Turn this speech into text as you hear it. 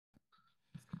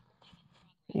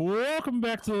Welcome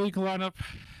back to the League Lineup.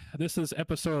 This is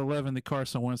episode 11, the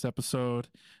Carson Wentz episode.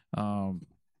 Um,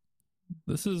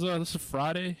 this is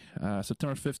Friday,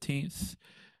 September 15th,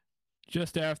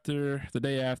 just after the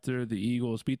day after the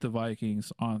Eagles beat the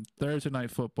Vikings on Thursday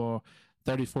Night Football,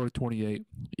 34-28.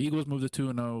 Eagles moved to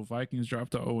 2-0. Vikings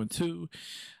dropped to 0-2.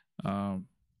 Um,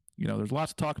 there's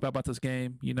lots to talk about this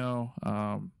game.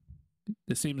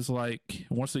 It seems like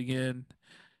once again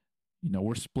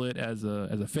we're split as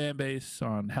a fan base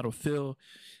on how to feel,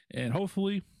 and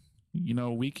hopefully,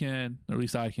 we can, or at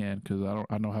least I can, because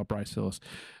I know how Bryce feels.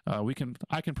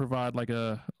 I can provide like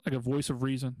a voice of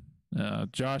reason.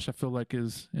 Josh, I feel like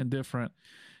is indifferent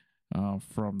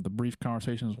from the brief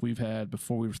conversations we've had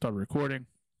before we started recording.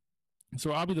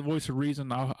 So I'll be the voice of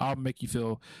reason. I'll make you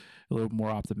feel a little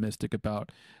more optimistic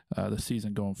about the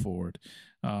season going forward.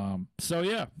 So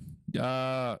yeah,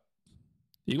 uh,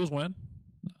 Eagles win.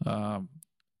 Um,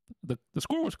 the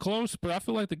score was close, but I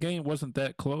feel like the game wasn't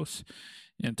that close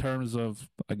in terms of,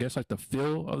 I guess, like the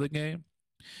feel of the game.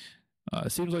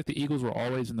 It seems like the Eagles were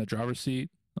always in the driver's seat,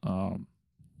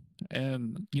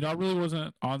 and I really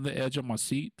wasn't on the edge of my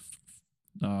seat.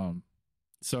 Um,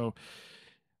 so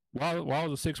while it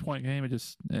was a 6 point game,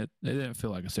 it didn't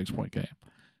feel like a 6 point game.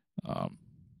 Um,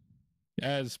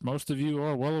 as most of you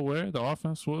are well aware, the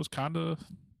offense was kind of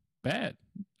bad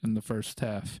in the first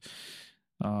half.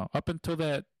 Up until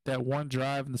that one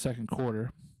drive in the second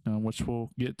quarter, which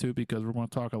we'll get to because we're going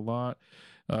to talk a lot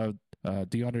of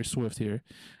DeAndre Swift here.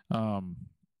 But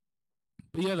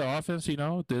yeah, the offense,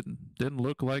 didn't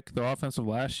look like the offense of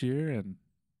last year, and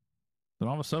then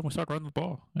all of a sudden we start running the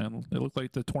ball, and it looked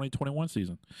like the 2021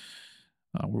 season.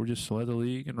 We were just led the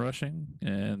league in rushing,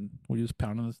 and we just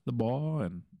pounded the ball,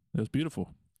 and it was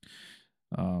beautiful.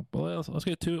 But let's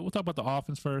get to it. We'll talk about the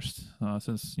offense first,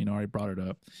 since I already brought it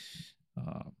up.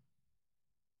 Uh,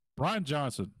 Brian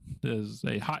Johnson is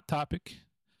a hot topic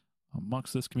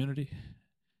amongst this community,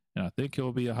 and I think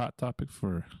he'll be a hot topic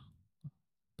for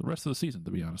the rest of the season.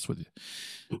 To be honest with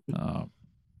you,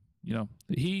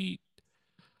 he,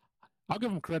 I'll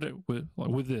give him credit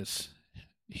with this.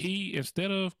 He,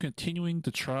 instead of continuing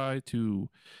to try to,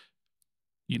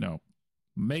 you know,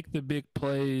 make the big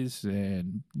plays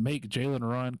and make Jalen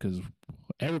run, because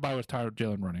everybody was tired of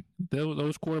Jalen running.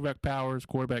 Those quarterback powers,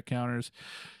 quarterback counters,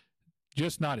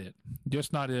 just not it.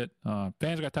 Just not it.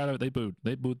 Fans got tired of it. They booed.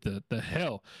 They booed the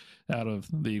hell out of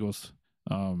the Eagles.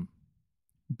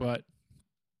 But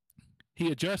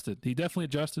he adjusted. He definitely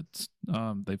adjusted.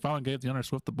 They finally gave DeAndre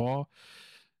Swift the ball,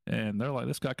 and they're like,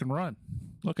 this guy can run.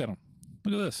 Look at him.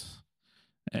 Look at this.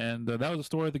 And that was the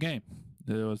story of the game.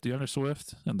 It was DeAndre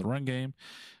Swift and the run game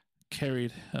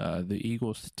carried the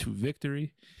Eagles to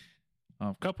victory.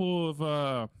 A couple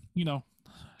of,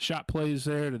 shot plays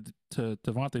there to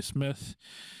Devontae Smith,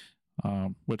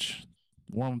 which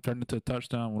one of them turned into a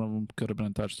touchdown. One of them could have been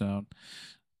a touchdown.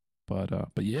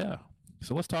 But yeah.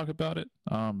 So let's talk about it.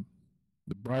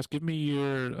 Bryce, give me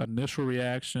your initial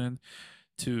reaction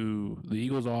to the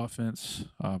Eagles' offense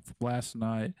from last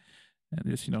night, and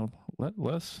just let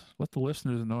the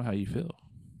listeners know how you feel.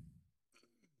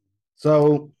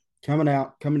 So coming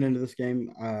into this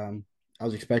game, I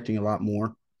was expecting a lot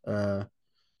more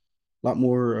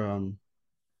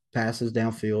passes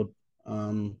downfield.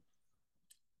 Um,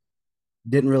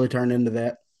 didn't really turn into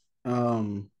that.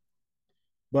 Um,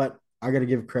 but I got to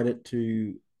give credit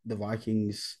to the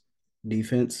Vikings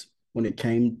defense when it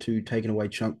came to taking away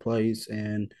chunk plays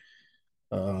and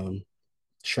um,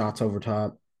 shots over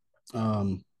top.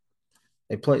 Um,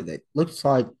 they played. They looks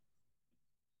like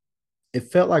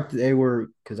it felt like they were,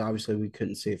 because obviously we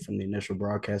couldn't see it from the initial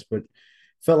broadcast, but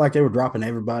felt like they were dropping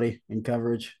everybody in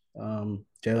coverage.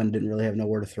 Jalen didn't really have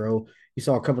nowhere to throw. You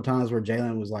saw a couple times where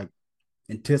Jalen was like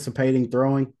anticipating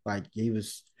throwing, like he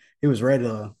was ready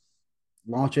to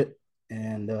launch it,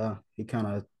 and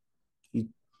he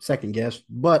second guessed.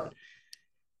 But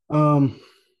um,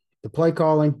 the play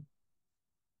calling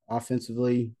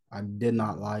offensively, I did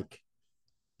not like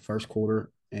first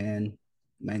quarter and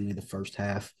mainly the first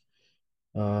half.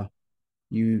 Uh,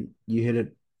 you hit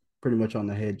it pretty much on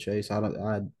the head, Chase.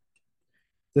 I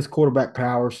this quarterback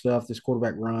power stuff, this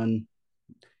quarterback run,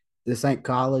 this ain't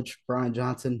college, Brian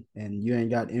Johnson, and you ain't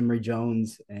got Emory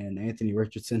Jones and Anthony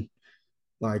Richardson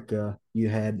like you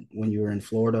had when you were in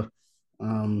Florida.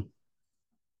 Um,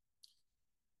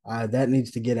 that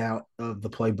needs to get out of the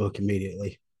playbook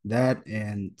immediately. That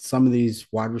and some of these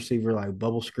wide receiver like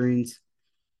bubble screens,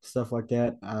 stuff like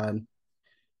that.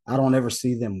 I don't ever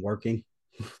see them working.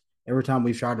 Every time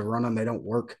we've tried to run them, they don't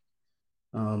work.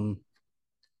 Um,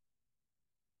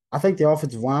 I think the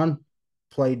offensive line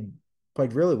played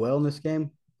played really well in this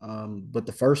game. But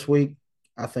the first week,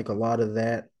 I think a lot of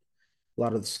that, a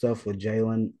lot of the stuff with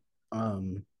Jalen,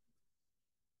 um,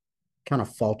 kind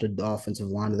of faulted the offensive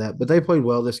line of that, but they played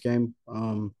well this game.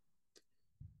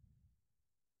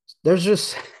 There's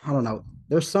just, I don't know.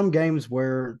 There's some games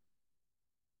where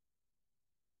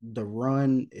the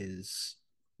run is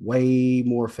way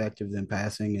more effective than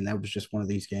passing, and that was just one of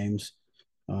these games.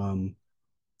 Um,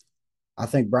 I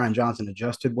think Brian Johnson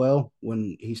adjusted well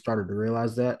when he started to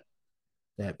realize that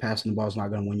passing the ball is not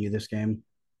going to win you this game.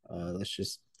 Let's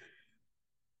just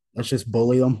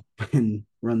bully them and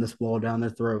run this ball down their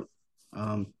throat.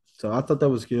 So I thought that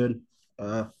was good.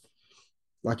 Uh,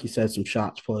 like you said, some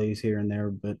shots plays here and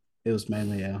there, but it was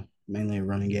mainly a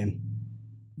running game.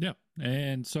 Yeah.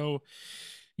 And so,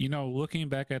 looking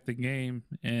back at the game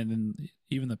and then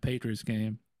even the Patriots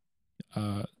game,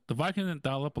 the Vikings didn't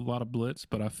dial up a lot of blitz,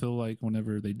 but I feel like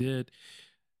whenever they did,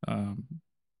 um,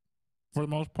 for the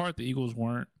most part, the Eagles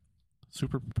weren't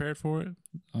super prepared for it.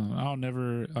 I'll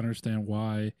never understand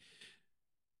why,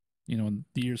 in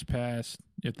the years past,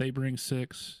 if they bring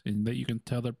six and that you can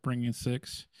tell they're bringing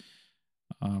six,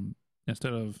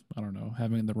 instead of, I don't know,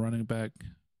 having the running back,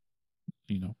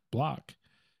 block,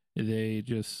 they're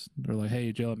like,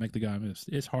 hey, Jalen, make the guy miss.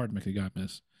 It's hard to make the guy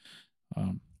miss,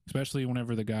 especially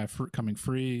whenever the guy coming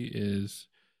free is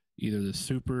either the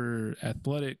super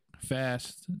athletic,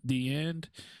 fast D end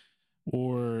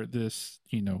or this,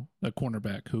 a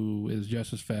cornerback who is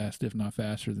just as fast, if not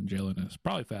faster than Jalen is,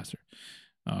 probably faster.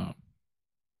 Um,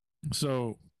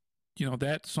 so,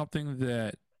 that's something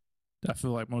that I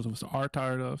feel like most of us are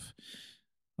tired of.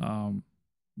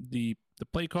 The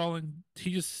play calling,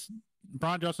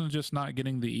 Brian Johnson's just not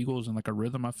getting the Eagles in like a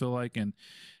rhythm. I feel like, and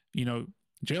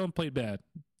Jalen played bad.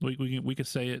 We could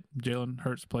say it. Jalen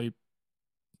Hurts played.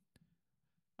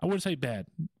 I wouldn't say bad.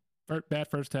 Bad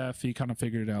first half. He kind of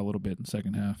figured it out a little bit in the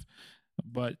second half,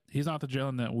 but he's not the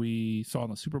Jalen that we saw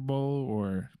in the Super Bowl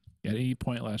or at any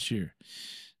point last year.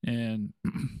 And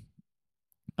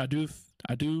I do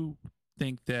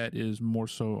think that is more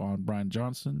so on Brian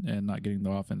Johnson and not getting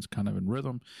the offense kind of in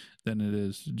rhythm than it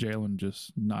is Jalen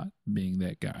just not being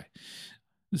that guy.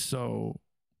 So,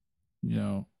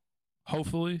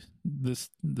 hopefully this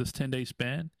 10-day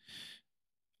span,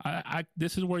 I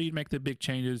this is where you make the big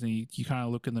changes and you kind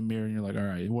of look in the mirror and you're like, all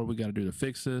right, what do we got to do to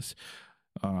fix this?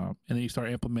 And then you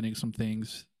start implementing some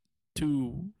things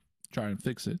to try and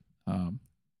fix it.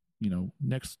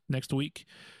 Next week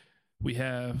we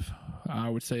have, I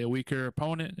would say, a weaker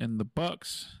opponent in the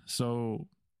Bucks. So,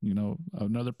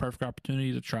 another perfect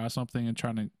opportunity to try something and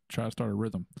try to start a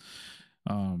rhythm.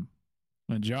 And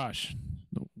Josh,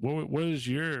 what is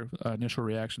your initial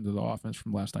reaction to the offense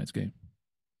from last night's game?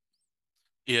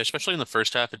 Yeah, especially in the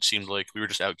first half, it seemed like we were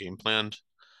just out game planned.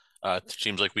 It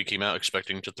seems like we came out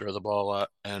expecting to throw the ball a lot,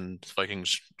 and the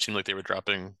Vikings seemed like they were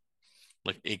dropping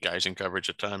like eight guys in coverage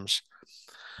at times.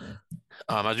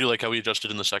 I do like how we adjusted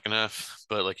in the second half,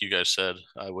 but like you guys said,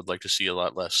 I would like to see a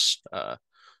lot less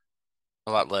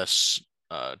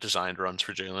designed runs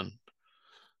for Jalen.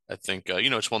 I think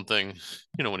it's one thing,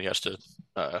 when he has to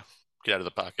get out of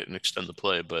the pocket and extend the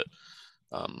play, but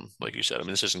like you said, I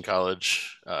mean, this isn't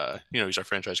college. He's our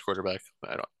franchise quarterback.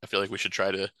 I feel like we should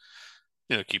try to,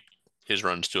 keep his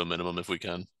runs to a minimum if we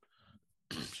can.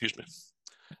 Excuse me.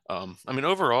 I mean,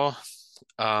 overall,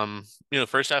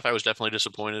 first half I was definitely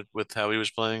disappointed with how he was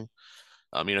playing.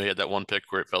 He had that one pick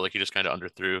where it felt like he just kind of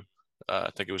underthrew.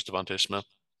 I think it was Devontae Smith.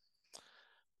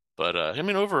 But I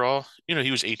mean, overall,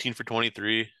 he was 18 for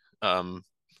 23.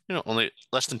 Only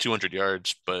less than 200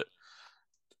 yards, but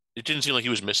it didn't seem like he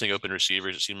was missing open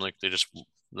receivers. It seemed like the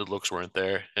looks weren't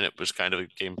there, and it was kind of a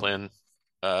game plan,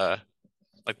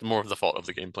 like more of the fault of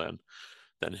the game plan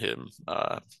than him.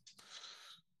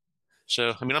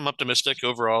 So I mean, I'm optimistic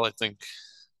overall.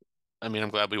 I mean, I'm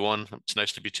glad we won. It's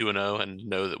nice to be 2-0 and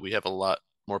know that we have a lot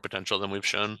more potential than we've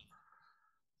shown.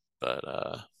 But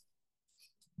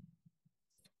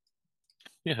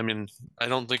yeah, I mean, I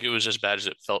don't think it was as bad as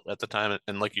it felt at the time.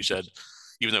 And like you said,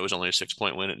 even though it was only a 6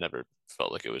 point win, it never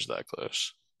felt like it was that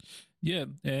close. Yeah,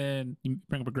 and you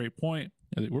bring up a great point.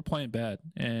 We're playing bad,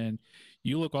 and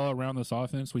you look all around this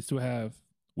offense. We still have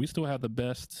the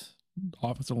best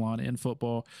offensive line in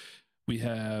football. We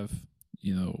have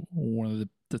one of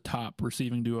the top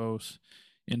receiving duos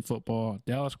in football.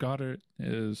 Dallas Goedert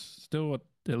is still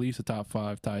at least a top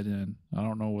five tight end. I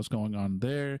don't know what's going on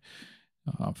there.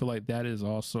 I feel like that is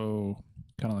also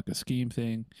kind of like a scheme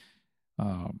thing.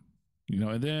 And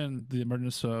then the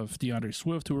emergence of DeAndre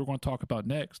Swift, who we're going to talk about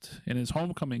next, in his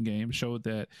homecoming game, showed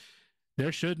that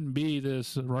there shouldn't be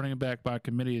this running back by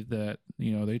committee that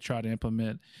they try to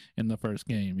implement in the first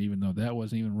game, even though that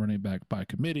wasn't even running back by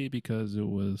committee because it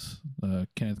was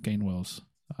Kenneth Gainwell's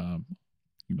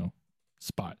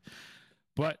spot.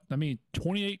 But I mean,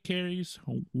 28 carries,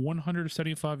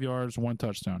 175 yards, 1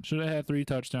 touchdown. Should have had 3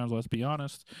 touchdowns, let's be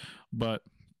honest. But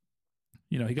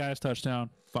he got his touchdown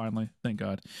finally, thank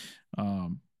God.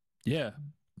 Yeah.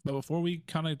 But before we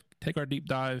kind of take our deep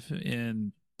dive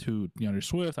into DeAndre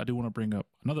Swift, I do want to bring up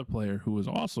another player who was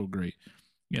also great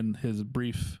in his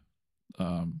brief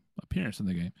appearance in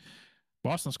the game.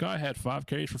 Boston Scott had 5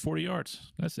 carries for 40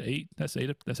 yards. That's eight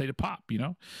a pop,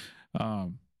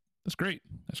 That's great.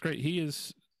 That's great.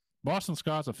 Boston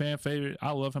Scott's a fan favorite.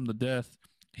 I love him to death.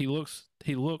 He plays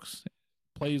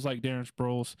like Darren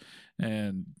Sproles,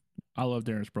 and I love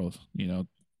Darren Sproles.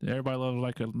 Everybody loves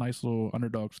like a nice little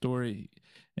underdog story,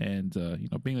 and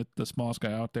being the smallest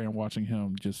guy out there and watching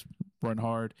him just run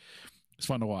hard, it's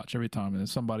fun to watch every time, and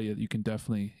it's somebody that you can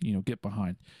definitely get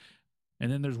behind.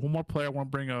 And then there's one more player I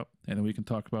want to bring up, and then we can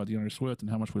talk about DeAndre Swift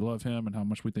and how much we love him and how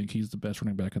much we think he's the best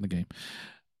running back in the game.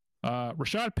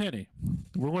 Rashad Penny.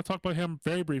 We're going to talk about him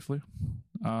very briefly.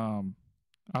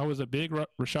 I was a big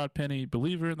Rashad Penny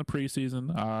believer in the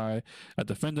preseason. I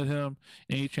defended him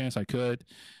any chance I could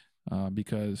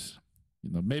because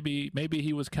maybe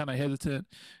he was kind of hesitant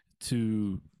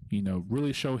to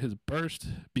really show his burst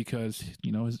because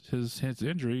his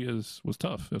injury was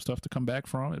tough. It was tough to come back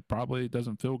from. It probably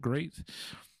doesn't feel great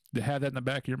to have that in the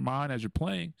back of your mind as you're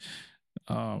playing.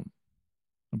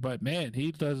 But man,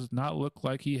 he does not look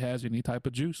like he has any type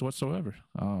of juice whatsoever.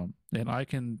 And I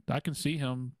can see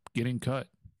him getting cut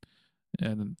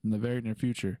in the very near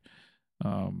future.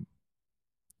 What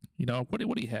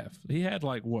did he have? He had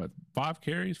like 4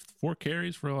 carries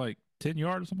for like 10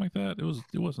 yards or something like that.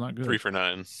 It was not good. 3 for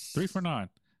 9. 3 for 9.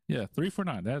 Yeah, 3 for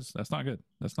 9. That's not good.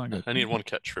 That's not good. I need 1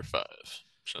 catch for 5.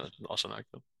 So that's also not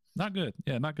good. Not good.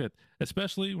 Yeah, not good.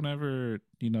 Especially whenever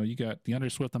you got DeAndre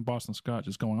Swift and Boston Scott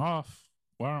just going off.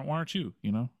 Why aren't you?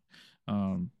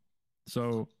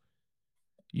 So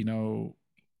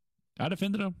I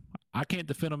defended him. I can't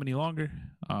defend him any longer.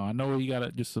 I know he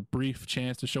got just a brief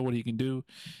chance to show what he can do,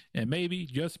 and maybe,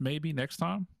 just maybe, next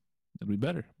time it'll be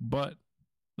better. But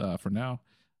for now,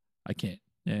 I can't.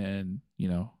 And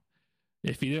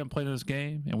if he didn't play in this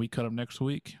game and we cut him next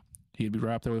week, he'd be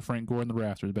right up there with Frank Gore in the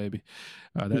rafters, baby.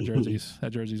 That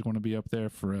jersey's going to be up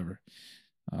there forever.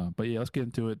 But yeah, let's get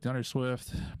into it. DeAndre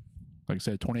Swift, like I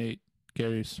said, 28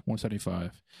 carries,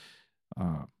 175.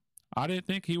 I didn't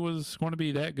think he was going to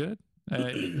be that good at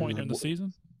any point in the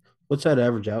season. What's that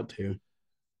average out to?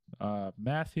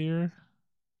 Math here.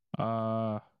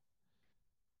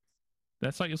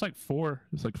 It's like 4.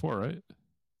 It's like 4, right?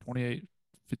 28,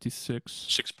 56.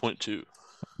 6.2.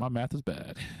 My math is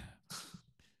bad.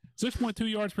 6.2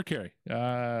 yards per carry.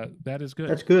 That is good.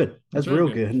 That's good. That's real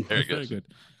good. Very good.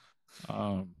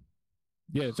 Yeah,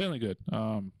 it's definitely good.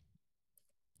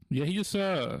 Yeah, he just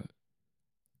I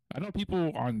know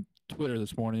people on Twitter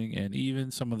this morning and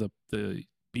even some of the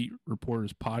beat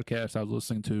reporters podcasts I was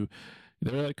listening to,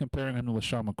 they're like comparing him to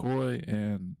LaShawn McCoy.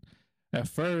 And at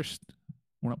first,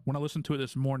 when I listened to it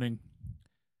this morning,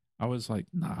 I was like,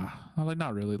 nah. I was like,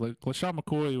 not really. Like LaShawn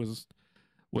McCoy was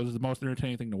the most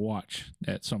entertaining thing to watch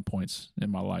at some points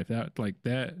in my life.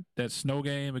 That snow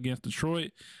game against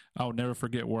Detroit, I'll never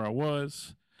forget where I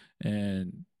was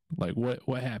and like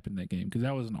what happened in that game, because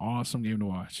that was an awesome game to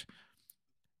watch.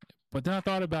 But then I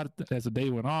thought about it as the day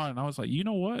went on, and I was like, you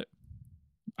know what?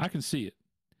 I can see it.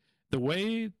 The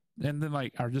way, and then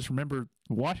like I just remember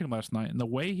watching last night, and the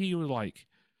way he would like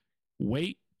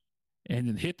wait and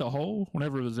then hit the hole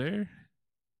whenever it was there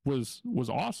was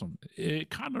awesome. It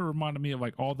kind of reminded me of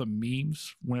like all the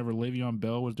memes whenever Le'Veon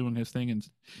Bell was doing his thing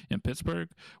in Pittsburgh,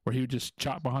 where he would just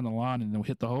chop behind the line and then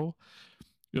hit the hole.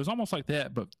 It was almost like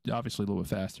that, but obviously a little bit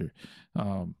faster.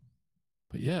 But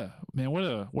yeah, man, what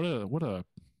a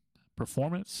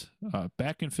performance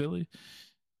back in Philly.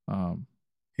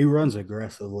 He runs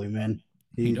aggressively, man.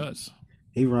 He does.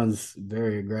 He runs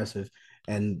very aggressive,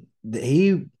 and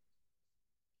he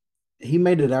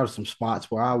made it out of some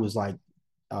spots where I was like,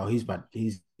 oh, he's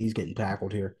getting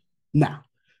tackled here. No,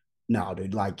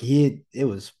 dude. Like it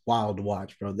was wild to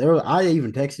watch, bro. I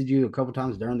even texted you a couple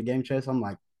times during the game, Chase. I'm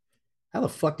like, how the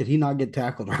fuck did he not get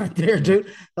tackled right there, dude?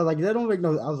 I was like, that don't make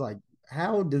no. I was like,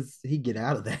 how does he get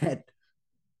out of that?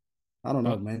 I don't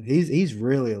know, man. He's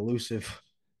really elusive.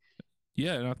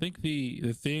 Yeah, and I think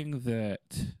the thing that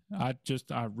I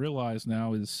realize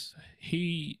now is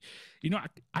he,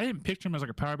 I didn't picture him as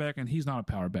like a power back, and he's not a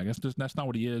power back. That's not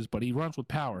what he is. But he runs with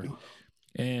power,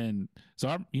 and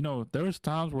so there was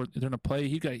times where during a play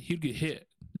he'd get hit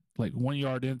like 1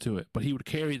 yard into it, but he would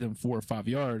carry them 4 or 5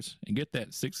 yards and get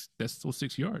that that's still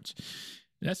 6 yards.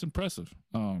 That's impressive.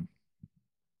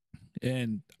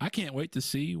 And I can't wait to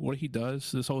see what he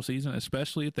does this whole season,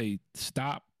 especially if they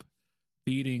stop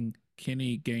feeding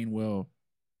Kenny Gainwell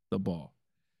the ball.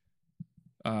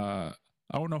 I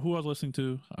don't know who I was listening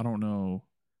to. I don't know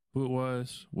who it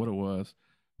was, what it was,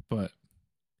 but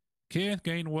Kenneth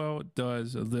Gainwell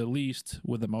does the least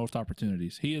with the most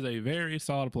opportunities. He is a very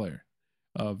solid player,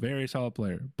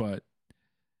 but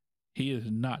he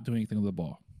is not doing anything with the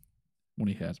ball when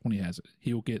he has it.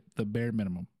 He will get the bare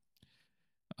minimum.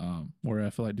 Where I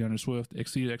feel like DeAndre Swift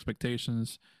exceeded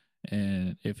expectations,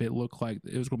 and if it looked like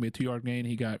it was going to be a 2 yard gain,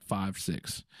 he got 5,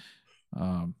 6.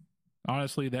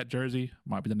 Honestly, that jersey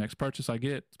might be the next purchase I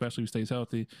get, especially if he stays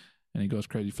healthy and he goes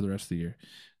crazy for the rest of the year.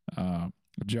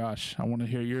 Josh, I want to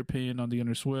hear your opinion on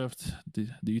DeAndre Swift. Do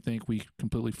you think we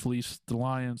completely fleeced the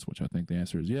Lions? Which I think the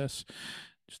answer is yes.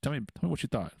 Just tell me what you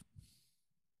thought.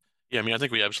 Yeah, I mean, I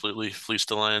think we absolutely fleeced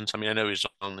the Lions. I mean, I know he's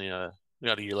only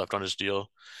got a year left on his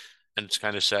deal, and it's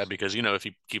kind of sad because if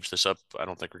he keeps this up, I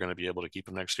don't think we're going to be able to keep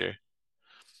him next year.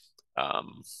 But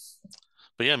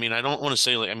yeah, I mean, I don't want to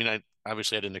say I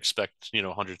obviously I didn't expect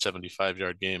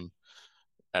 175-yard game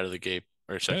out of the gate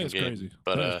or second game, crazy.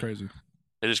 But that is crazy.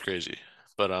 It is crazy.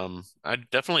 But I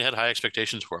definitely had high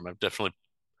expectations for him. I definitely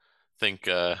think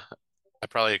I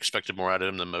probably expected more out of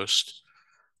him than most.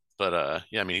 But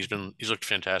yeah, I mean, he's looked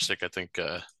fantastic. I think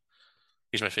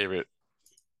he's my favorite.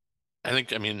 I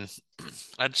mean,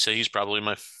 I'd say he's probably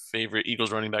my favorite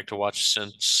Eagles running back to watch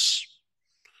since.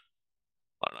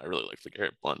 I don't know, I really like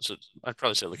LeGarrette Blount, so I'd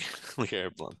probably say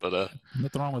LeGarrette Blount. But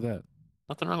nothing wrong with that.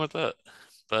 Nothing wrong with that.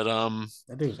 But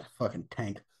that dude's a fucking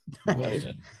tank.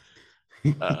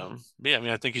 Yeah, I mean,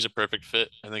 I think he's a perfect fit.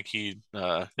 I think he's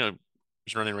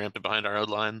running rampant behind our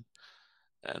O-line,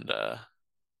 and yeah,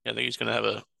 I think he's gonna have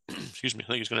a excuse me. I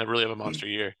think he's gonna really have a monster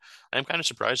year. I am kind of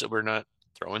surprised that we're not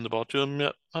throwing the ball to him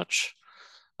yet much.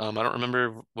 I don't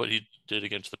remember what he did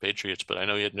against the Patriots, but I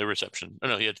know he had no reception. Oh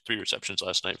no, he had 3 receptions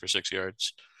last night for 6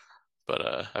 yards.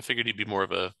 But I figured he'd be more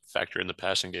of a factor in the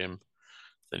passing game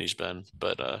than he's been.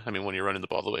 But I mean, when you're running the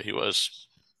ball the way he was,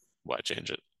 why change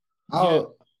it?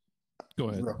 I'll Go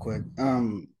ahead. real quick.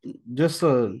 Just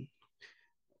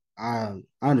I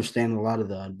understand a lot of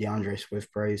the DeAndre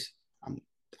Swift praise.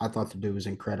 I thought the dude was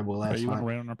incredible last night. Are you going to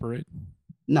rain on our parade?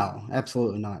 No,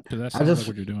 absolutely not. Because that sounds like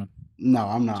what you're doing. No,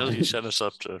 I'm not. So you set us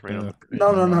up to rain on the parade.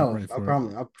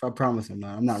 No. I promise I'm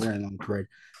not. I'm not raining on the parade.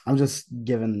 I'm just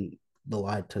giving the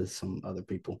light to some other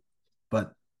people.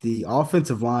 But the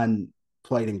offensive line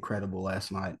played incredible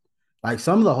last night. Like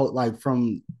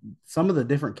from some of the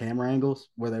different camera angles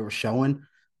where they were showing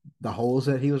the holes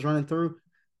that he was running through,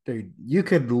 dude, you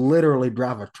could literally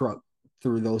drive a truck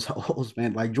through those holes,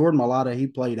 man. Like Jordan Mailata, he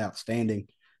played outstanding.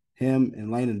 Him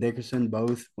and Landon Dickerson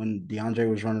both when DeAndre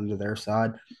was running to their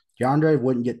side. DeAndre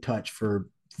wouldn't get touched for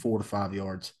 4 to 5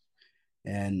 yards.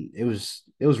 And it was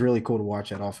really cool to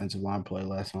watch that offensive line play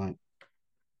last night.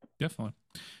 Definitely.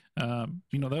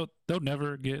 They'll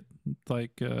never get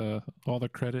like all the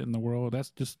credit in the world.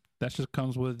 That just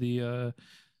comes with the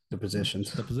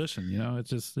positions. The position, it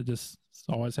just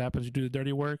always happens. You do the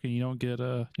dirty work and you don't get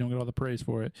all the praise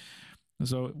for it. And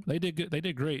so they did good. They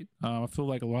did great. I feel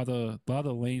like a lot of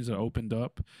the lanes that opened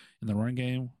up in the run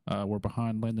game were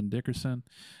behind Landon Dickerson.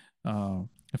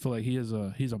 I feel like he's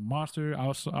a monster.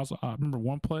 I remember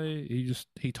one play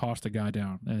he tossed a guy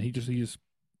down and he just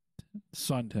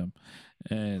sunned him,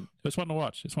 and it was fun to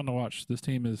watch. It's fun to watch. This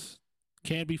team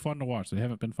can be fun to watch. They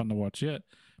haven't been fun to watch yet,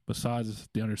 besides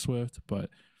DeAndre Swift,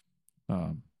 but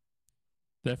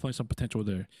definitely some potential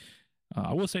there.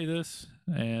 I will say this,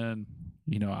 and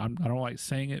I don't like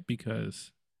saying it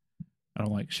because I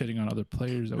don't like shitting on other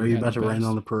players. Are you about to rain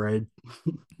on the parade?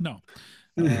 No,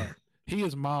 he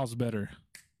is miles better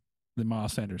than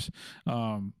Miles Sanders.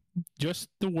 Just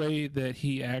the way that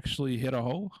he actually hit a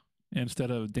hole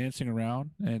instead of dancing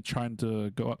around and trying to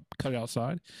go up, cut it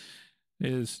outside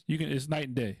it's night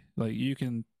and day. Like you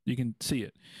can see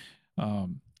it.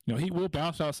 He will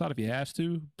bounce outside if he has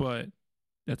to, but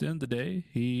at the end of the day,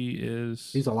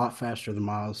 he's a lot faster than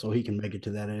Miles, so he can make it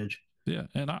to that edge. Yeah,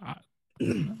 and I'm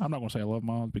not gonna say I love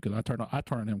Miles because I turned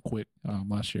on him quick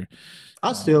last year.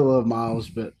 I still love Miles,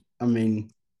 but I mean,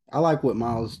 I like what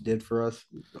Miles did for us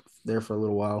there for a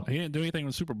little while. He didn't do anything in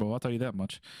the Super Bowl. I'll tell you that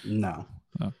much. No.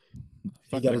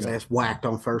 He got his ass whacked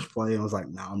on first play and was like,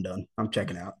 "No, I'm done. I'm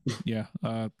checking out." Yeah.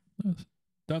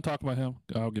 Don't talk about him.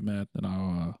 I'll get mad and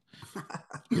I'll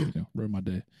ruin my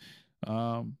day.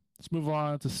 Let's move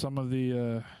on to some of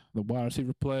the wide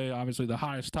receiver play. Obviously, the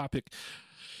highest topic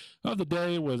of the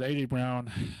day was A.J. Brown,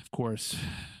 of course.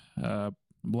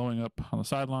 blowing up on the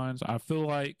sidelines. I feel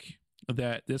like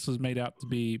that this was made out to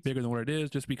be bigger than what it is,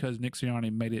 just because Nick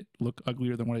Sirianni made it look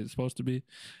uglier than what it's supposed to be.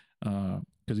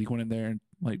 Because he went in there and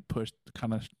like pushed,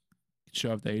 kind of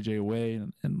shoved AJ away,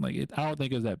 and like I don't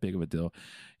think it was that big of a deal.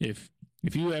 If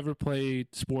you ever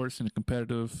played sports in a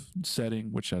competitive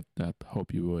setting, which I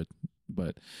hope you would,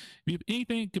 but if you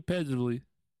anything competitively,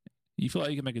 you feel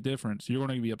like you can make a difference, you're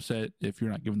going to be upset if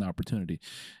you're not given the opportunity.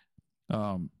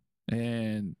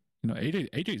 And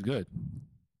AJ's good,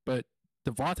 but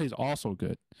Devontae's also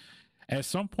good. At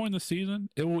some point in the season,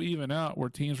 it will even out where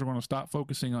teams are going to stop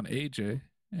focusing on AJ,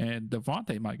 and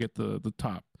Devontae might get the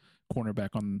top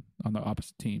cornerback on the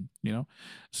opposite team.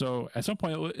 So at some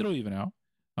point it'll even out.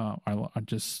 I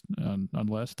just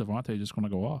unless Devontae is just going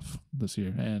to go off this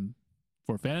year, and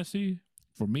for fantasy,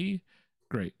 for me,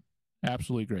 great,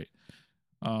 absolutely great.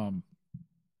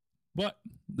 But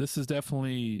this is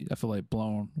definitely, I feel like,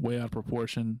 blown way out of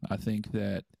proportion. I think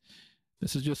that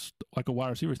this is just like a wide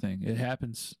receiver thing. It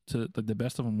happens to the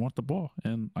best of them want the ball,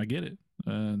 and I get it,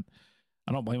 and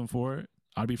I don't blame them for it.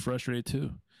 I'd be frustrated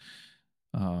too.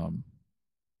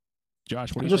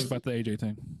 Josh, what do you think about the AJ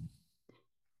thing?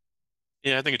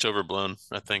 Yeah, I think it's overblown.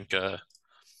 I think, like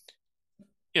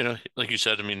you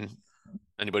said, I mean,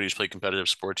 anybody who's played competitive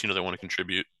sports, they want to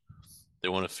contribute. They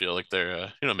want to feel like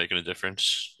they're, making a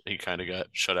difference. He kind of got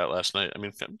shut out last night. I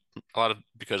mean, a lot of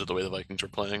because of the way the Vikings were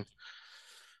playing.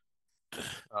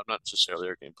 Not necessarily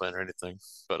their game plan or anything,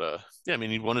 but yeah, I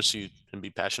mean, you want to see him be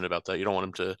passionate about that. You don't want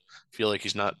him to feel like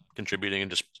he's not contributing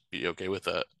and just be okay with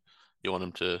that. You want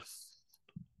him to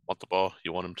want the ball.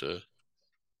 You want him to,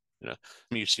 I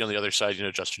mean, you see on the other side,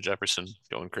 Justin Jefferson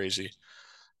going crazy,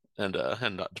 and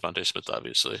not Devontae Smith,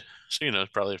 obviously. So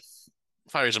probably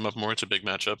fires him up more. It's a big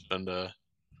matchup, and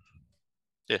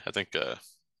yeah, I think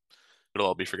it'll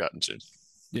all be forgotten soon.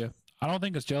 Yeah, I don't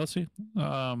think it's jealousy.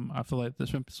 I feel like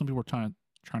some people are trying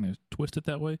to twist it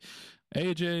that way.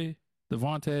 AJ,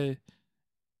 Devontae,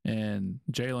 and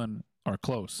Jalen are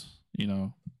close.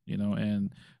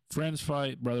 And friends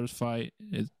fight, brothers fight.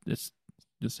 It's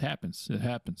just happens. It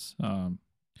happens.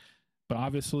 But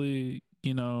obviously,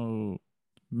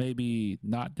 maybe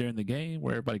not during the game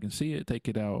where everybody can see it. Take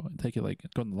it out, like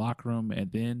go in the locker room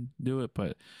and then do it.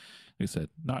 But like I said,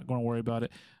 not going to worry about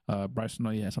it. Bryson,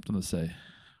 you had something to say.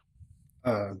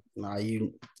 Nah,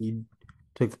 you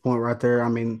took the point right there. I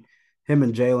mean, him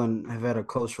and Jalen have had a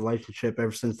close relationship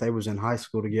ever since they was in high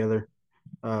school together.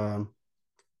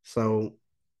 So,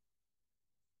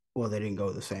 well, they didn't go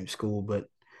to the same school, but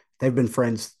they've been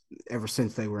friends ever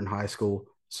since they were in high school.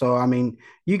 So, I mean,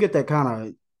 you get that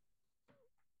kind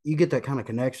of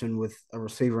connection with a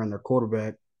receiver and their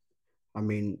quarterback. I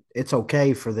mean, it's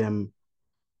okay for them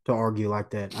to argue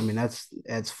like that. I mean,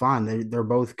 that's fine. They're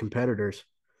both competitors.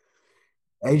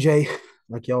 AJ,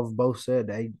 like y'all have both said,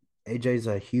 AJ's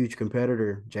a huge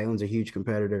competitor. Jalen's a huge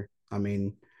competitor. I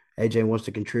mean, AJ wants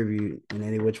to contribute in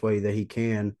any which way that he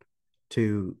can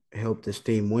to help this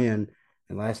team win.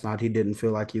 And last night he didn't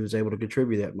feel like he was able to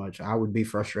contribute that much. I would be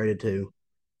frustrated too.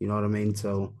 You know what I mean?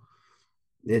 So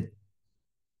it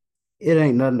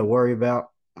ain't nothing to worry about.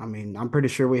 I mean, I'm pretty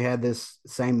sure we had this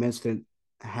same incident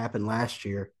happen last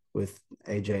year with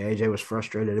AJ. AJ was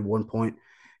frustrated at one point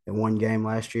in one game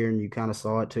last year, and you kind of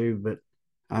saw it too. But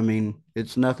I mean,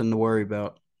 it's nothing to worry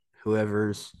about.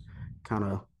 Whoever's kind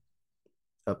of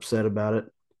upset about it,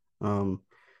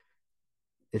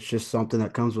 it's just something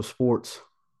that comes with sports.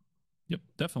 Yep,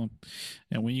 definitely.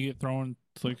 And when you get thrown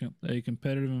to like a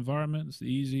competitive environment, it's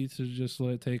easy to just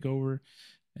let it take over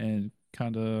and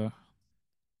kind of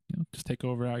just take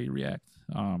over how you react.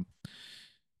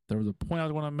 There was a point I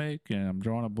was going to make, and I'm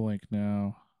drawing a blank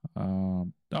now.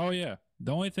 Oh yeah,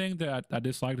 the only thing that I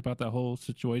disliked about that whole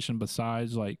situation,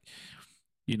 besides like,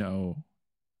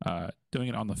 doing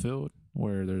it on the field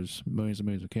where there's millions and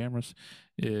millions of cameras,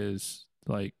 is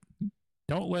like,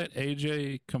 don't let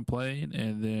AJ complain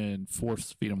and then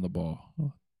force feed him the ball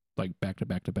like back to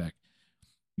back to back.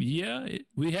 Yeah,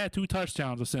 we had 2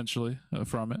 touchdowns essentially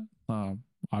from it.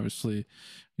 Obviously,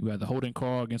 we had the holding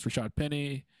call against Rashad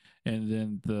Penny, and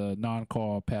then the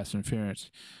non-call pass interference,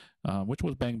 which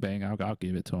was bang bang. I'll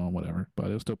give it to him, whatever, but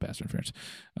it was still pass interference.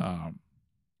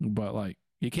 But like,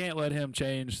 you can't let him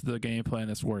change the game plan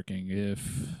that's working.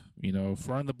 If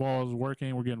run the ball is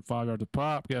working, we're getting 5 yards a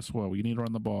pop. Guess what? We need to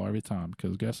run the ball every time,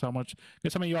 because guess how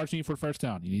many yards you need for the first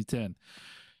down? You need 10.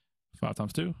 5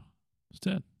 times 2 is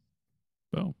 10.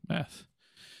 Boom, math.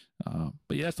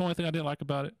 But yeah, that's the only thing I didn't like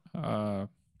about it. I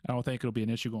don't think it'll be an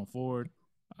issue going forward.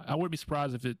 I wouldn't be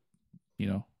surprised if it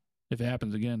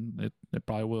happens again. It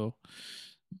probably will,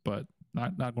 but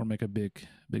not going to make a big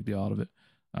deal out of it.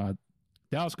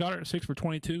 Dallas Goedert 6 for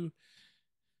 22.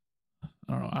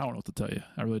 I don't know. I don't know what to tell you.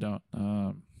 I really don't.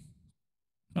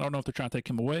 I don't know if they're trying to take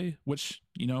him away, which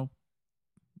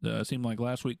it seemed like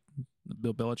last week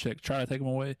Bill Belichick tried to take him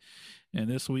away, and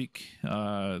this week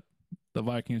the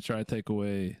Vikings try to take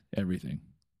away everything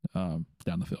down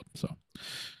the field. So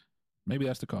maybe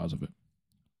that's the cause of it.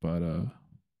 But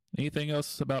anything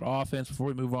else about offense before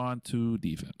we move on to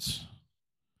defense?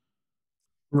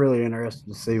 I'm really interested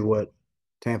to see what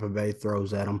Tampa Bay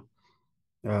throws at them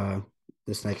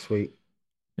this next week.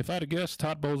 If I had to guess,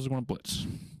 Todd Bowles is going to blitz.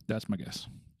 That's my guess.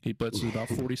 He blitzes about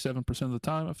 47% of the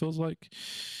time, it feels like.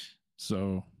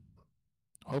 So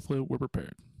hopefully we're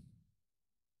prepared.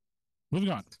 Moving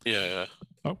on. Yeah.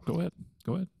 Oh, go ahead.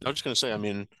 I was just gonna say, I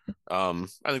mean, I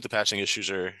think the passing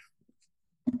issues are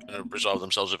gonna resolve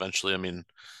themselves eventually. I mean,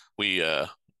 we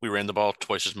ran the ball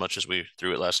twice as much as we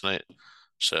threw it last night.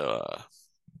 So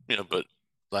but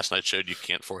last night showed you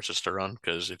can't force us to run,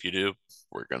 because if you do,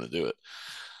 we're gonna do it.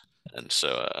 And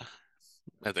so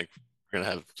I think we're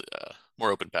gonna have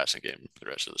more open passing game for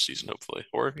the rest of the season, hopefully.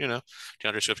 Or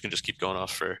DeAndre Swift can just keep going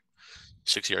off for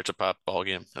 6 yards a pop ball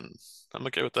game, and I'm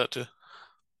okay with that too.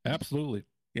 Absolutely.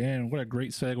 And what a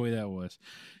great segue that was.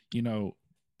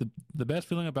 The best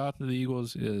feeling about the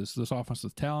Eagles is this offense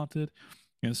is talented.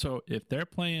 And so if they're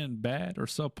playing bad or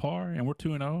subpar and we're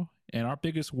 2-0, and our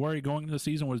biggest worry going into the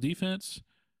season was defense,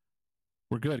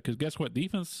 we're good. Because guess what?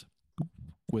 Defense,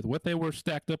 with what they were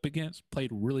stacked up against,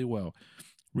 played really well.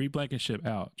 Reed Blankenship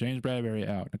out. James Bradbury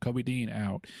out. Nakobe Dean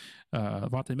out.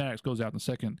 Avonte Maddox goes out in the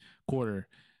second quarter.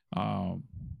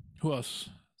 Who else?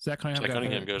 Zach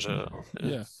Cunningham goes out.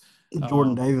 Yeah.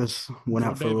 Jordan Davis went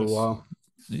out for a little while.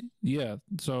 Yeah.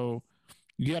 So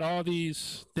you got all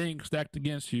these things stacked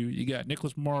against you. You got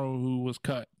Nicholas Morrow, who was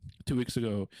cut 2 weeks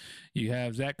ago. You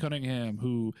have Zach Cunningham,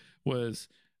 who was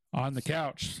on the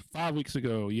couch 5 weeks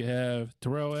ago. You have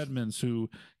Terrell Edmonds, who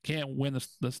can't win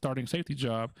the starting safety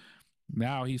job.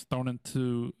 Now he's thrown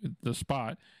into the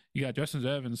spot. You got Justin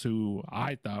Evans, who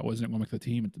I thought wasn't going to make the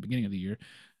team at the beginning of the year.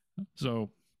 So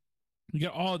you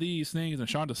got all these things, and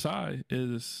Sean Desai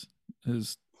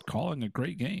is calling a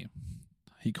great game.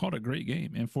 He called a great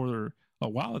game, and for a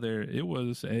while there, it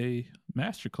was a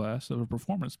masterclass of a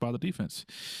performance by the defense.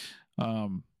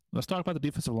 Let's talk about the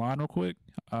defensive line real quick.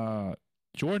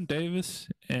 Jordan Davis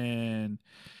and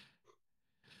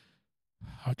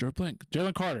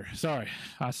Jalen Carter. Sorry,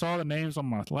 I saw the names on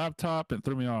my laptop and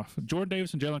threw me off. Jordan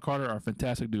Davis and Jalen Carter are a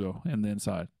fantastic duo in the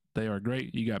inside. They are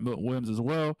great. You got Milton Williams as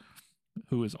well,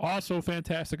 who is also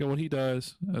fantastic at what he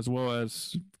does, as well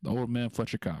as the old man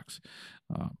Fletcher Cox.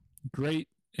 Great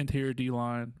interior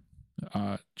D-line.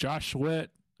 Josh Sweat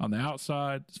on the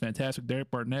outside is fantastic.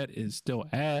 Derek Barnett is still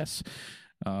ass.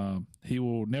 He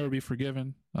will never be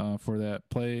forgiven for that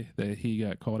play that he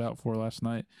got called out for last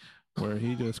night, where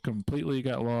he just completely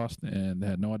got lost and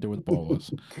had no idea where the ball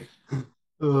was.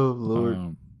 Oh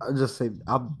Lord!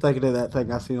 I'm thinking of that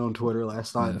thing I seen on Twitter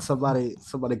last night. Yeah.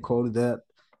 Somebody quoted that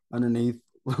underneath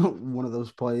one of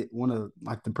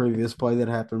the previous play that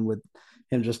happened with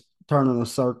him just turning a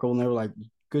circle, and they were like,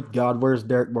 "Good God, where's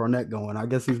Derek Barnett going? I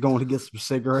guess he's going to get some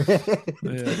cigarettes."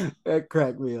 Yeah. That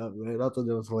cracked me up, man. I thought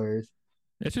that was hilarious.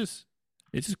 It's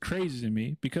just crazy to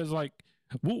me, because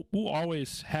we'll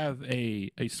always have a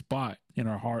spot in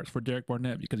our hearts for Derek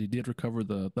Barnett, because he did recover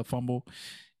the fumble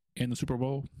in the Super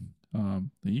Bowl.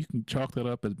 You can chalk that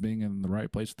up as being in the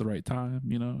right place at the right time,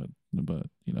 but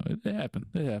it happened.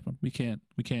 It happened. We can't.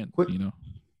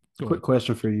 Quick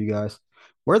question for you guys: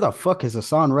 where the fuck has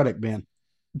Haason Reddick been?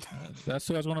 That's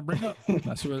what I was going to bring up.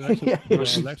 That's what I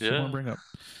was actually going to bring up.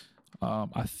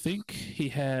 I think he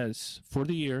has, for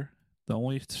the year, the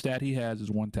only stat he has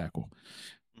is 1 tackle.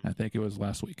 I think it was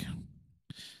last week.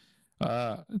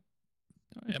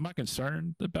 Am I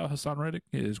concerned about Haason Reddick?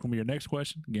 Is going to be your next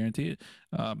question. Guarantee it.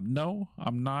 No,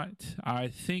 I'm not. I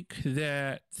think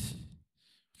that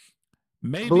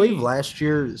maybe. I believe last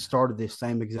year started the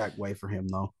same exact way for him,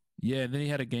 though. Yeah, and then he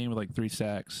had a game with like 3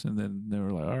 sacks, and then they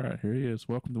were like, "All right, here he is.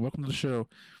 Welcome to the show."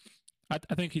 I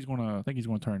think he's gonna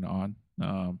turn it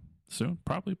on soon.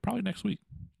 Probably next week,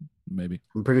 maybe.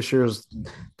 I'm pretty sure it was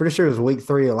week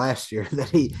 3 of last year that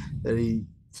he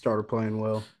started playing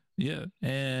well. Yeah,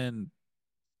 and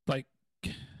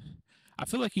I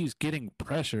feel like he's getting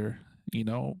pressure.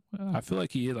 I feel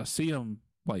like he is. I see him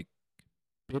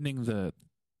bending the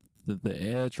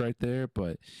edge right there,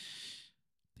 but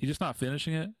he's just not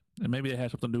finishing it. And maybe it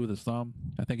has something to do with his thumb.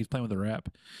 I think he's playing with a wrap,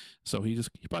 so he's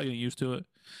probably getting used to it.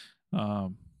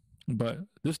 But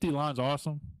this D line's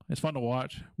awesome. It's fun to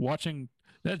watch. Watching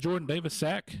that Jordan Davis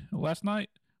sack last night,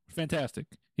 fantastic.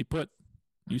 He put,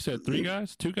 you said 3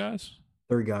 guys, 2 guys,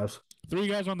 3 guys, 3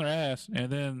 guys on their ass,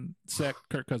 and then sacked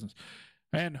Kirk Cousins.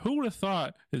 And who would have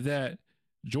thought that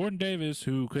Jordan Davis,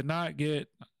 who could not get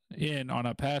in on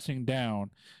a passing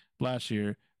down last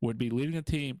year, would be leading the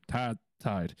team tied,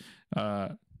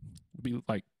 would be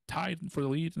like tied for the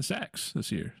lead in sacks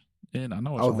this year. And I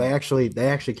know it's Oh, only they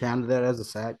actually counted that as a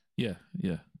sack. yeah.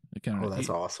 It Oh, counted. that's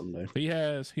awesome, dude. He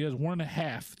has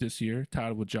 1.5 this year,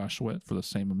 tied with Josh Sweat for the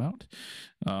same amount.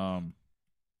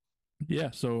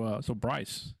 Yeah. So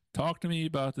Bryce, talk to me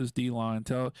about this D line.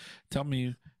 Tell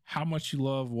me how much you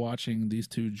love watching these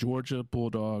two Georgia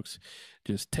Bulldogs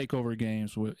just take over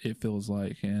games. What it feels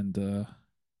like, and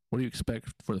what do you expect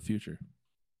for the future?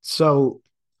 So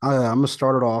I'm gonna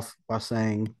start it off by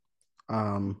saying,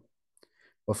 um,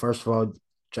 well, first of all,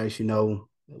 Chase,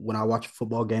 when I watch a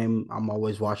football game, I'm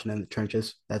always watching in the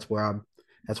trenches. That's where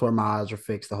my eyes are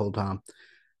fixed the whole time.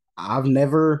 I've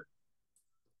never.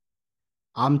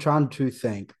 I'm trying to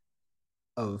think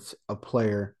of a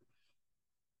player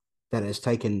that has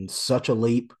taken such a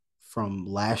leap from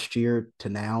last year to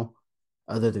now,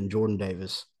 other than Jordan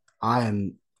Davis. I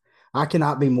am. I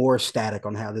cannot be more ecstatic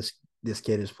on how this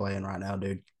kid is playing right now,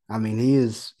 dude. I mean,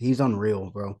 he's unreal,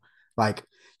 bro. Like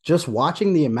just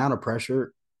watching the amount of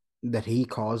pressure that he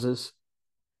causes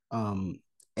um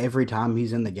every time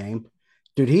he's in the game.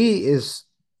 Dude, he is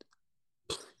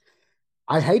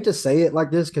I hate to say it like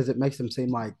this because it makes him seem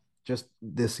like just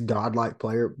this godlike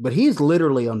player, but he's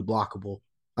literally unblockable.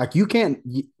 Like you can't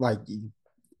like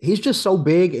he's just so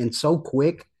big and so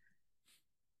quick.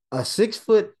 A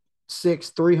 6'6",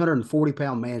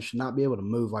 340-pound man should not be able to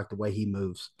move like the way he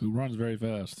moves. Who runs very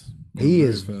fast? Runs He very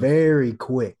is fast. very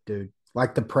quick, dude.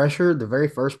 Like the very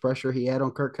first pressure he had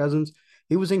on Kirk Cousins,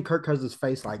 he was in Kirk Cousins'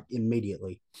 face like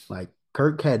immediately. Like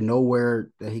Kirk had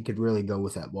nowhere that he could really go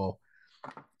with that ball.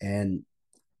 And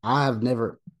I've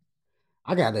never,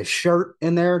 I got a shirt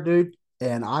in there, dude,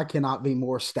 and I cannot be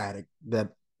more static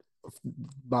that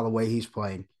by the way he's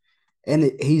playing.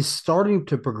 And he's starting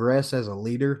to progress as a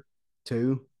leader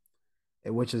too,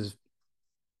 which is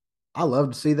I love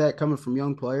to see that coming from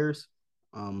young players.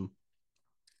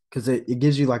 Because it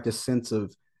gives you like this sense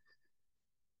of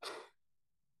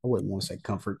I wouldn't want to say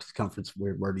comfort. Comfort's a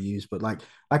weird word to use, but like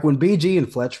when BG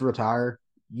and Fletcher retire,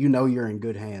 you're in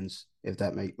good hands. If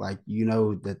that make like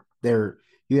that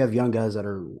you have young guys that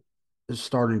are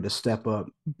starting to step up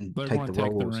and They're take going the to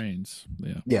take the roles. reins.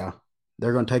 Yeah. Yeah,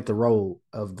 they're going to take the role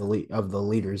of the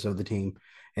leaders of the team.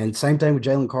 And same thing with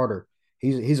Jalen Carter.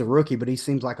 He's a rookie, but he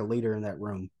seems like a leader in that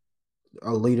room,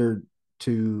 a leader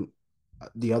to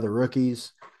the other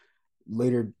rookies,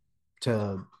 leader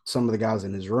to some of the guys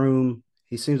in his room.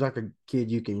 He seems like a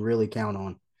kid you can really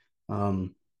count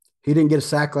on. He didn't get a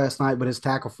sack last night, but his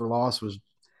tackle for loss was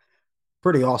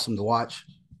pretty awesome to watch.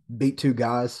 Beat two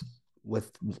guys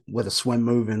with a swim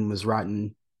move and was right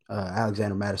in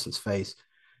Alexander Madison's face.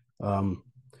 Um,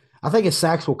 I think his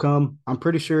sacks will come. I'm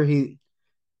pretty sure he.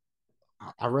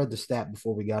 I read the stat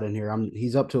before we got in here.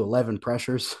 He's up to 11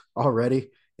 pressures already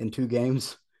in 2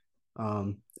 games.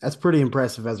 That's pretty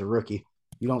impressive as a rookie.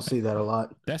 You don't see that a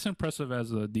lot. That's impressive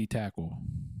as a D tackle.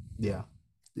 Yeah.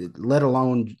 Let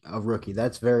alone a rookie.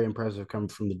 That's very impressive coming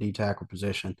from the D tackle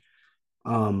position.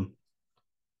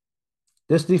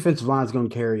 This defensive line is going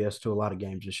to carry us to a lot of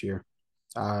games this year.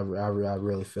 I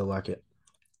really feel like it.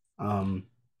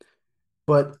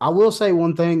 But I will say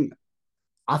one thing.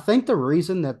 I think the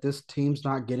reason that this team's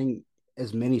not getting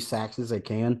as many sacks as they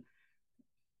can,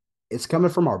 it's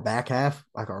coming from our back half,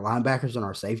 like our linebackers and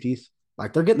our safeties.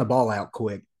 Like they're getting the ball out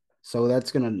quick. So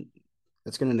that's gonna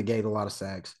negate a lot of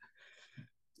sacks.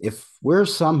 If we're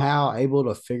somehow able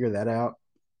to figure that out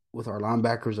with our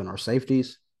linebackers and our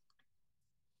safeties,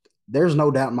 there's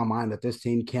no doubt in my mind that this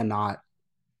team cannot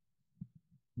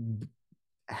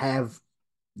have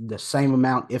the same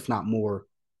amount, if not more,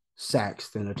 sacks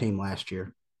than a team last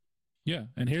year. Yeah,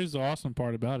 and here's the awesome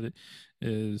part about it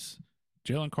is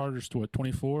Jalen Carter's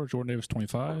 24, Jordan Davis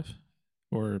 25,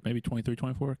 or maybe 23,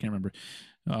 24. I can't remember.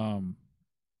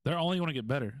 They're only going to get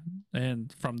better,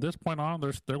 and from this point on,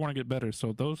 they're going to get better.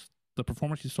 So the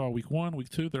performance you saw week 1, week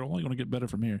 2, they're only going to get better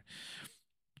from here.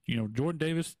 Jordan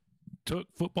Davis took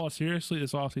football seriously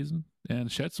this offseason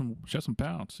and shed some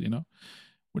pounds.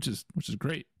 Which is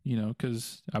great.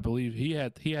 Because I believe he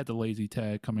had the lazy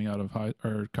tag coming out of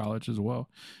college as well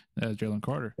as Jalen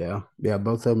Carter. Yeah,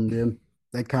 both of them did.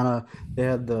 They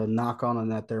had the knock on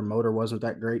that their motor wasn't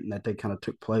that great and that they kind of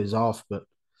took plays off. But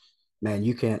man,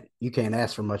 you can't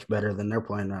ask for much better than they're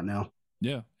playing right now.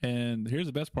 Yeah, and here's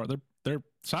the best part: they're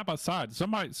side by side.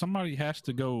 Somebody has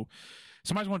to go.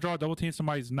 Somebody's going to draw a double team.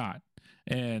 Somebody's not,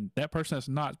 and that person that's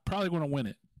not probably going to win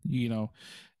it.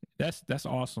 That's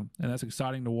awesome, and that's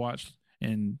exciting to watch.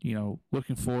 And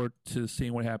looking forward to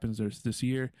seeing what happens this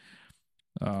year.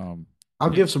 I'll Yeah,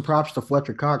 give some props to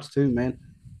Fletcher Cox too, man.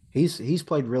 He's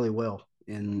played really well,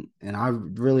 and I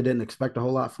really didn't expect a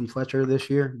whole lot from Fletcher this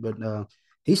year, but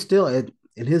he's still in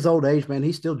his old age, man.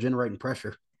 He's still generating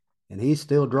pressure, and he's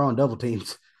still drawing double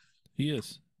teams. he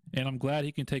is, and I'm glad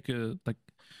he can take a like,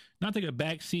 not take a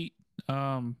back seat,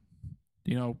 um,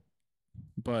 you know,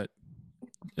 but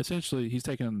essentially he's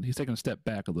taking a step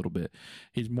back a little bit.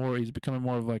 He's becoming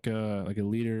more of like a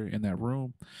leader in that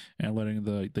room and letting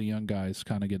the young guys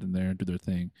kind of get in there and do their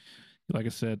thing. Like I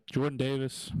said, Jordan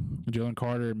Davis, Jalen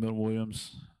Carter, and Milton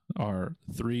Williams are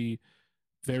three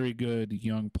very good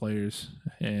young players,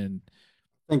 and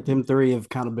I think them three have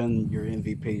kind of been your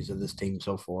MVPs of this team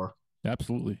so far.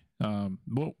 absolutely,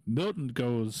 Milton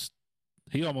goes.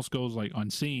 He almost goes like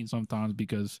unseen sometimes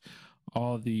because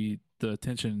all the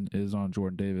attention is on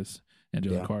Jordan Davis and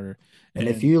Jalen Yeah. Carter, And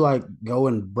if and you like go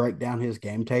and break down his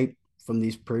game tape from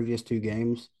these previous two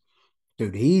games,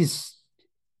 dude, he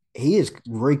is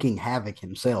wreaking havoc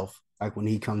himself. Like when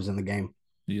he comes in the game,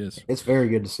 he is. it's very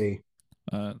good to see.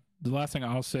 Uh, the last thing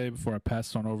I'll say before I pass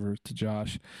it on over to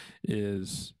Josh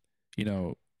is, it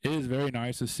is very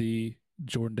nice to see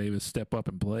Jordan Davis step up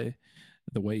and play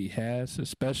the way he has,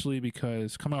 especially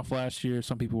because coming off last year,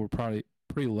 some people were probably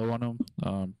pretty low on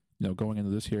him. Going into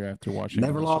this year after watching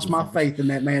Never most of lost the my films. faith in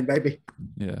that man, baby.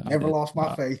 Yeah, I Never did. lost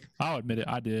my faith. I'll admit it,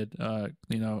 I did.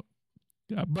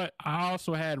 But I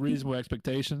also had reasonable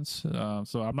expectations.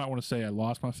 So I'm not going to say I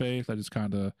lost my faith. I just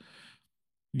kind of,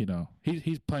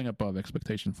 he's playing above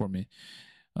expectation for me.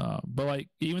 But like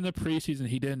even the preseason,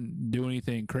 he didn't do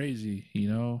anything crazy.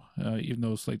 Even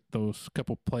those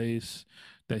couple plays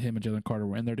that him and Jalen Carter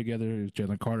were in there together, it was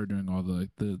Jalen Carter doing all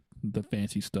the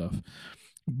fancy stuff.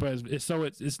 But it's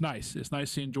nice. It's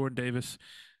nice seeing Jordan Davis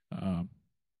um,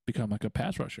 become like a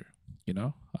pass rusher. You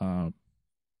know.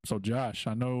 So Josh,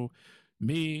 I know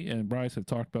me and Bryce have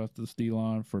talked about this D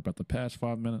line for about the past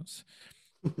 5 minutes.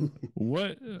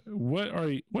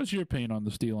 What's your opinion on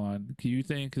this D line? Do you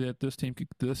think that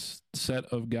this set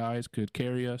of guys could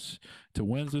carry us to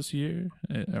wins this year,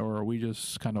 or are we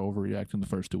just kind of overreacting the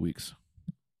first 2 weeks?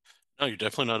 No, you're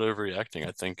definitely not overreacting.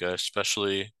 I think,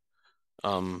 especially,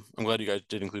 I'm glad you guys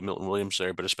did include Milton Williams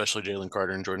there, but especially Jalen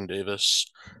Carter and Jordan Davis,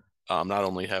 not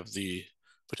only have the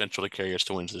potential to carry us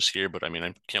to wins this year, but I mean,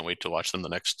 I can't wait to watch them the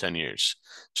next 10 years,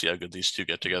 see how good these two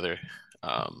get together.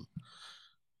 Um,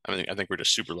 I think we're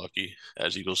just super lucky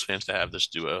as Eagles fans to have this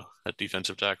duo at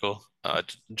defensive tackle.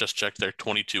 Just checked, they're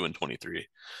 22 and 23,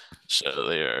 so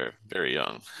they are very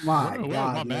young. My Where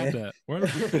am I God, math man.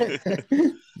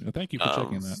 at? Thank you for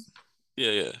checking that.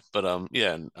 Yeah, yeah, but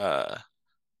yeah,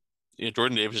 and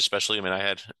Jordan Davis especially. I mean,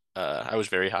 I was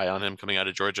very high on him coming out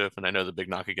of Georgia, and I know the big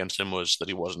knock against him was that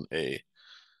he wasn't a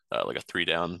like a three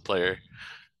down player.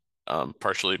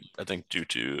 Partially, I think, due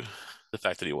to the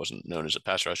fact that he wasn't known as a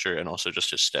pass rusher, and also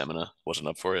just his stamina wasn't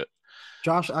up for it.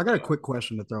 Josh, I got a Uh, quick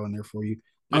question to throw in there for you.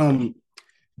 yeah. Um,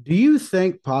 do you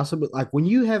think possibly like when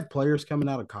you have players coming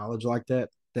out of college like that,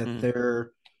 that Mhm.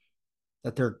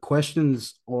 their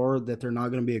questions are that they're not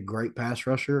going to be a great pass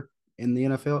rusher in the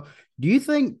NFL? Do you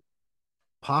think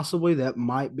possibly that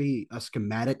might be a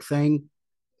schematic thing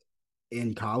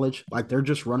in college? Like they're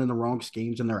just running the wrong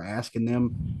schemes and they're asking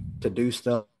them to do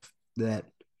stuff that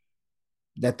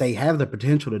they have the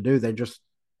potential to do. They're just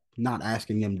not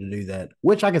asking them to do that,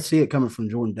 which I could see it coming from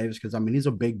Jordan Davis because I mean he's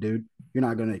a big dude. You're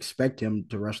not going to expect him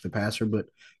to rush the passer, but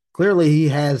clearly he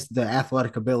has the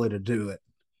athletic ability to do it.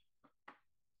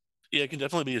 Yeah, it can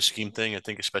definitely be a scheme thing. I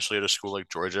think, especially at a school like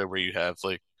Georgia, where you have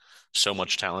like so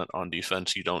much talent on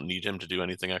defense, you don't need him to do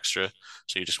anything extra.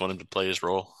 So you just want him to play his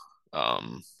role.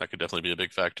 That could definitely be a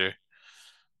big factor.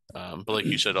 But like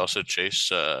you said, also Chase,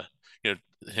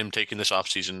 him taking this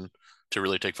offseason to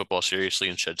really take football seriously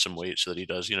and shed some weight so that he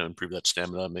does, improve that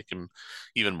stamina, make him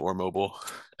even more mobile,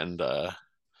 and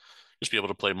just be able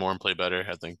to play more and play better.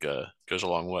 I think goes a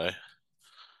long way.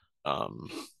 Um,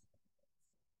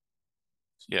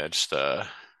 yeah, just the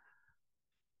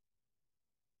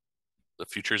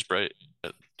future is bright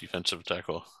at defensive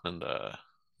tackle, and I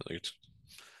think it's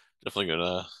definitely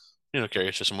gonna carry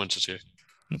us to some wins this year.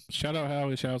 Shout out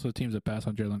Howie. Shout out to the teams that pass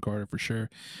on Jalen Carter for sure.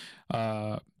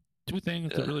 Uh, Two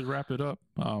things to Yeah, really wrap it up.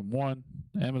 One,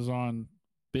 Amazon,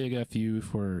 big fu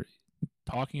for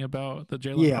talking about the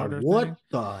Jalen Yeah, Carter thing. what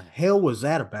the hell was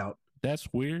that about? That's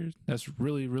weird. That's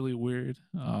really really weird.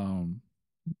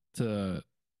 To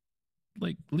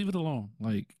like leave it alone.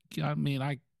 Like I mean,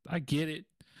 I get it.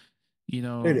 You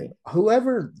know, Dude,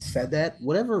 whoever said that,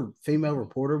 whatever female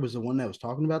reporter was the one that was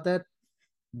talking about that,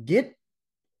 get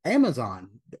Amazon,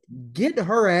 get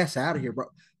her ass out of here, bro.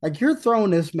 Like you're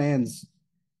throwing this man's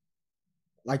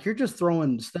Like you're just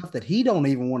throwing stuff that he don't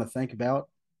even want to think about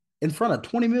in front of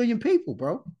 20 million people,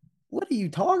 bro. What are you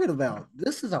talking about?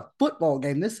 This is a football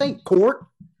game. This ain't court.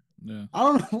 Yeah. I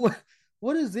don't know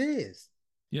what is this.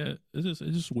 Yeah, it's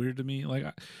just weird to me. Like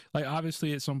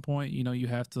obviously at some point, you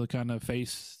have to kind of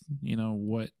face,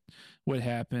 what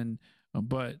happened,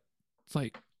 but it's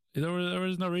like there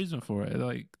was no reason for it.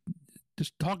 Like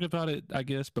just talk about it, I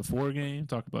guess, before a game,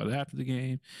 talk about it after the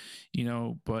game,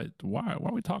 But why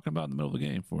are we talking about it in the middle of the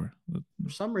game for? For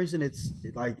some reason, it's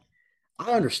like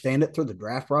I understand it through the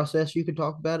draft process. You can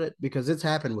talk about it because it's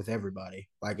happened with everybody.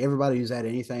 Like everybody who's had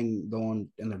anything going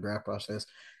in the draft process.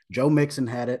 Joe Mixon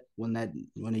had it when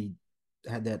he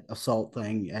had that assault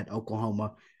thing at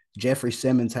Oklahoma. Jeffrey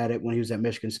Simmons had it when he was at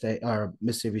Michigan State or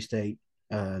Mississippi State.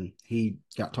 He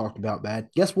got talked about bad.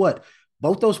 Guess what?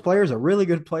 Both those players are really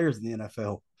good players in the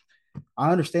NFL.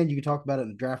 I understand you can talk about it in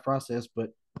the draft process,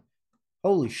 but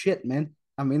holy shit, man.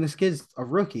 I mean, this kid's a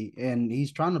rookie and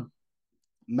he's trying to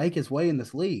make his way in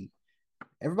this league.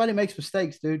 Everybody makes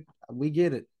mistakes, dude. We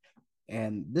get it.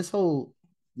 And this whole,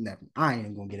 no, I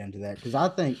ain't gonna get into that because I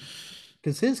think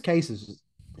because his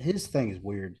thing is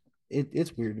weird.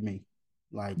 It's weird to me.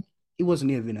 Like he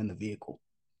wasn't even in the vehicle.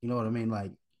 You know what I mean?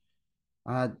 Like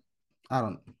I I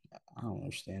don't I don't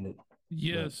understand it.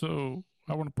 Yeah, But so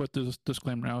I want to put this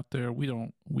disclaimer out there.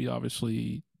 We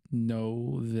obviously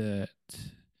know that,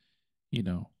 you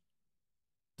know,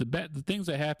 the things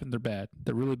that happen, they're bad.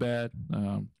 They're really bad.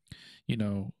 You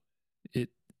know, it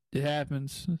it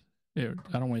happens. I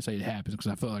don't want to say it happens because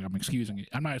I feel like I'm excusing it.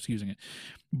 I'm not excusing it,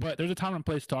 but there's a time and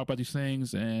place to talk about these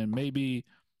things, and maybe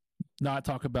not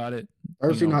talk about it.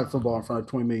 Thursday night football in front of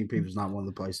 20 million people is not one of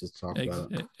the places to talk Ex-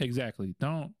 about it. exactly.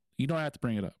 You don't have to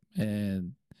bring it up.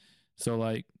 And so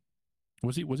like,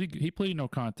 he played no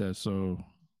contest, so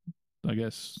I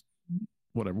guess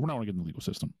whatever. We're not going to get in the legal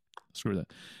system. Screw that.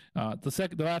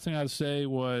 The last thing I'd say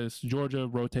was Georgia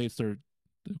rotates their,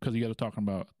 because you guys are talking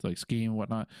about like scheme and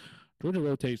whatnot. Georgia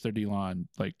rotates their D line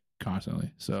like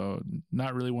constantly, so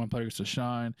not really one players to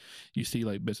shine. You see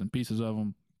like bits and pieces of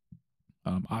them.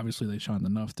 Obviously, they shined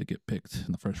enough to get picked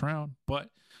in the first round, but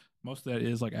most of that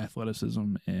is like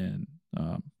athleticism and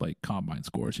like combine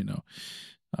scores,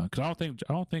 Because I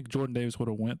don't think Jordan Davis would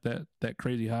have went that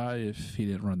crazy high if he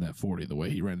didn't run that 40 the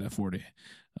way he ran that 40.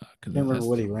 I can't remember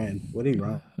what he ran. What did he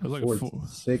run? It was like Four, a four,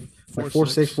 six, four, like 4.6,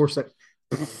 six. 4.6.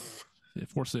 Yeah,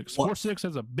 4.6. What? 4.6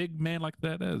 as a big man like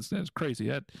that, that's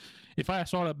crazy. If I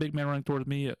saw that big man running towards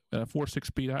me at 4.6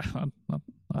 speed, I'd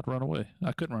run away.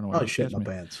 I couldn't run away. Probably He'd shit catch my me.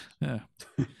 pants. Yeah.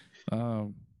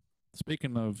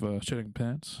 Speaking of shitting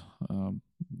pants,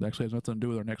 actually has nothing to do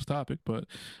with our next topic, but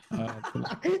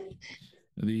the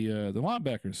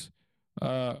linebackers.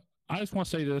 I just want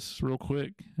to say this real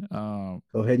quick. Go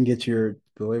ahead and give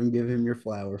him your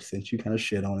flowers since you kind of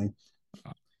shit on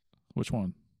Which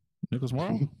one? Nicholas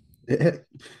Morrow?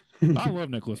 him. I love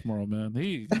Nicholas Morrow, man.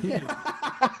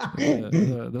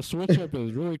 The switch up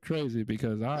is really crazy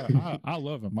because I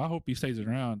love him. I hope he stays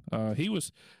around. He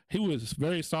was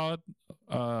very solid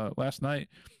last night.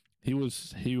 He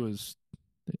was.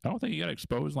 I don't think he got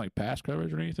exposed in like pass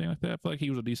coverage or anything like that. I feel like he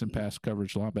was a decent pass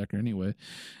coverage linebacker anyway.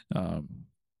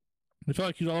 I felt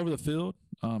like he was all over the field.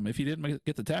 If he didn't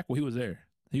get the tackle, he was there.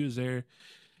 He was there.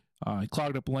 He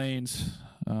clogged up lanes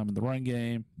in the run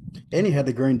game. And he had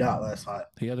the green dot last night.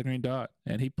 He had the green dot,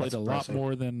 and he played That's a lot impressive.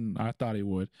 more than I thought he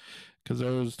would. Because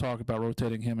there was talk about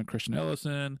rotating him and Christian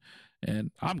Ellison,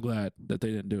 and I'm glad that they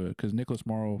didn't do it because Nicholas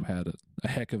Morrow had a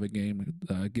heck of a game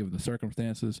given the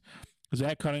circumstances.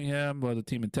 Zach Cunningham led the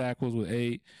team in tackles with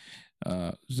 8.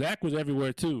 Zach was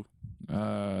everywhere too.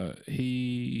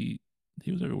 He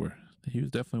was everywhere. He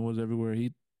definitely was everywhere.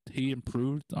 He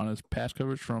improved on his pass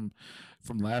coverage from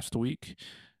last week.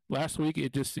 Last week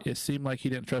it seemed like he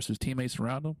didn't trust his teammates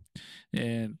around him,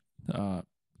 and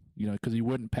because he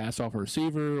wouldn't pass off a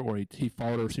receiver or he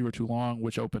followed a receiver too long,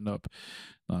 which opened up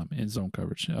end zone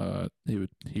coverage.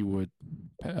 He would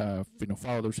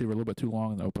follow the receiver a little bit too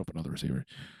long and open up another receiver.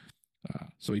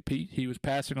 So he was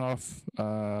passing off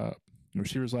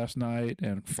receivers last night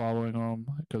and following them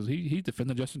because he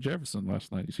defended Justin Jefferson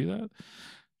last night. You see that?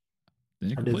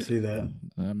 I did see that.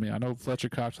 I mean, I know Fletcher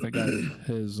Cox got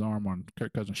his arm on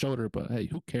Kirk Cousins' shoulder, but hey,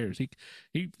 who cares?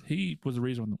 He was the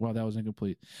reason why that was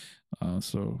incomplete.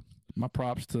 So my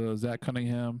props to Zach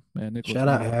Cunningham and Nicholas. Shout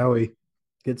out Howie.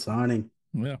 Good signing.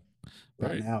 Yeah,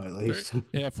 Right now at least.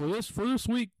 yeah, for this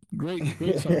week, great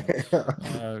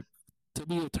signing. To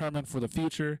be determined for the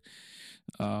future.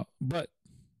 But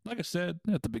like I said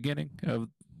at the beginning of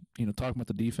talking about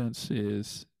the defense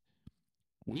is.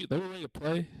 They were ready to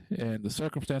play, and the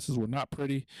circumstances were not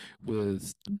pretty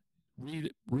with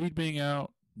Reed being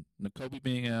out, N'Kobe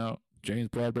being out, James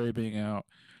Bradbury being out,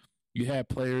 you have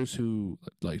players who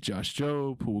like Josh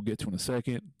Jobe, who we'll get to in a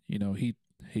second.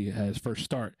 He had his first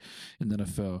start in the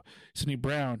NFL. Sidney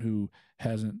Brown, who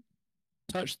hasn't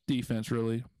touched defense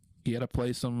really. He had to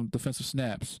play some defensive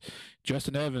snaps.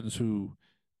 Justin Evans, who,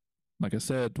 like I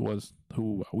said, was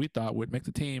who we thought would make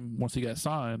the team once he got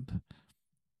signed.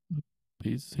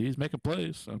 He's making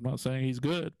plays. I'm not saying he's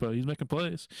good, but he's making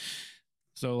plays.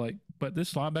 So but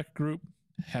this linebacker group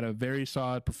had a very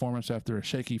solid performance after a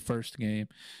shaky first game.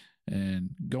 And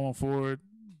going forward,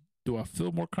 do I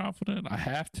feel more confident? I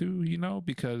have to,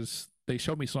 because they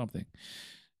showed me something.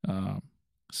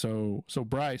 So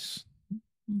Bryce,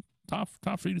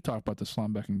 time for you to talk about this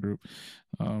linebacking group.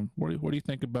 What do you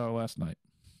think about last night?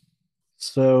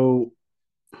 So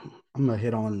I'm gonna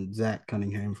hit on Zach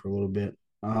Cunningham for a little bit.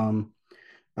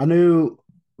 I knew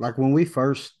when we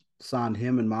first signed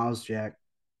him and Miles Jack,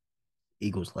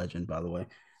 Eagles legend, by the way.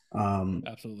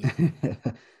 Absolutely.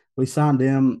 We signed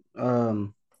him.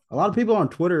 A lot of people on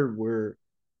Twitter were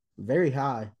very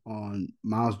high on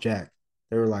Miles Jack.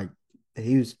 They were like,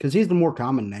 because he's the more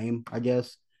common name, I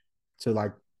guess,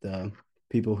 to the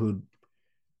people who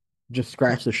just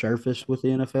scratch the surface with the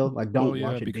NFL. Don't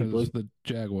watch it because deeply. The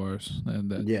Jaguars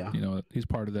and that. He's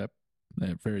part of that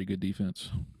very good defense.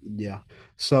 Yeah.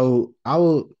 So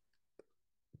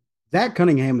Zach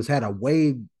Cunningham has had a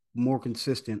way more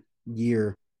consistent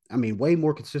year. I mean, way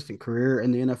more consistent career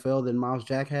in the NFL than Miles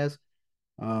Jack has.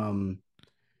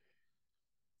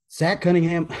 Zach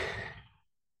Cunningham,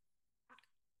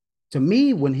 to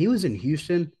me, when he was in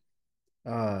Houston,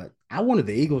 I wanted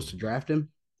the Eagles to draft him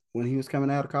when he was coming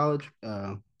out of college.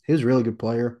 He was a really good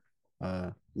player.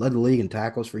 Led the league in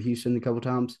tackles for Houston a couple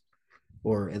times,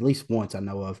 or at least once I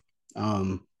know of.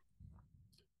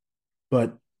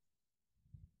 But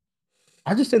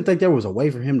I just didn't think there was a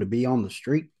way for him to be on the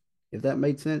street, if that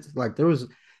made sense. There's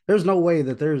no way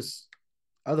that there's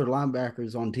other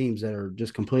linebackers on teams that are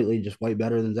just completely just way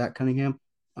better than Zach Cunningham.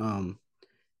 And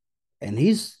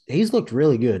he's looked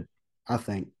really good, I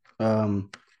think.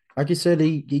 Like you said,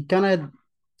 he kind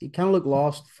of looked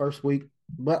lost first week,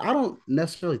 but I don't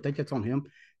necessarily think it's on him.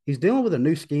 He's dealing with a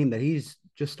new scheme that he's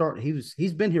just started.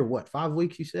 He's been here 5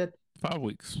 weeks? You said 5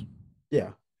 weeks.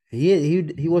 Yeah,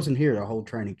 he wasn't here the whole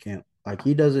training camp.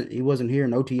 He wasn't here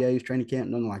in OTAs, training camp,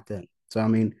 nothing like that. So I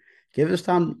mean, give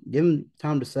him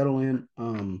time to settle in.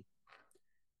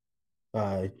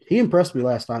 He impressed me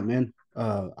last night, man.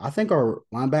 I think our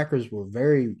linebackers were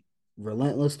very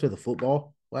relentless to the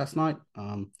football last night.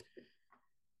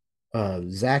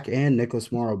 Zach and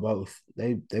Nicholas Morrow both.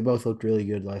 They both looked really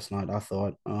good last night, I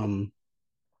thought. I'm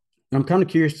kind of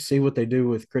curious to see what they do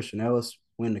with Christian Ellis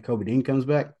when Nakobe Dean comes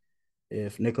back.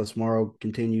 If Nicholas Morrow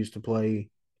continues to play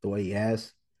the way he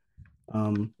has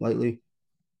lately.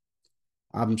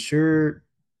 I'm sure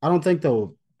I don't think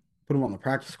they'll put him on the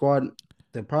practice squad.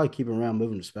 They'll probably keep him around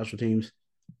moving to special teams.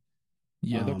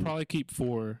 Yeah, they'll probably keep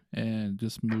 4 and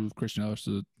just move Christian Ellis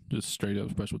to just straight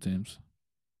up special teams.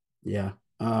 Yeah.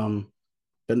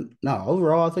 But no,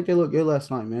 overall, I think they looked good last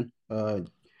night, man.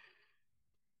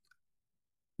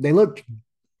 They looked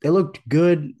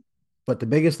good, but the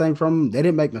biggest thing from them, they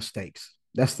didn't make mistakes.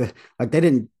 That's they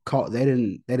didn't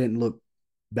look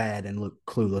bad and look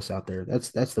clueless out there.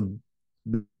 That's the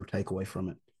takeaway from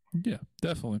it. Yeah,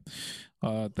 definitely.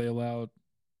 They allowed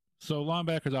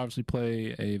linebackers obviously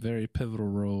play a very pivotal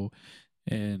role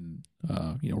in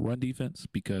run defense,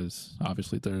 because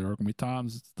obviously there are going to be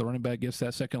times the running back gets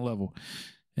that second level,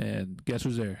 and guess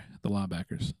who's there? The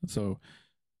linebackers. So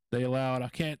they allowed I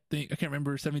can't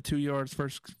remember 72 yards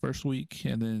first week,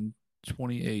 and then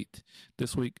 28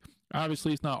 this week.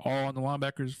 Obviously, it's not all on the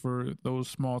linebackers for those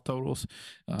small totals.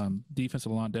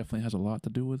 Defensive line definitely has a lot to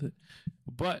do with it,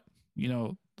 but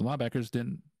the linebackers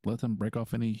didn't let them break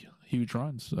off any huge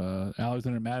runs.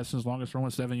 Alexander Madison's longest run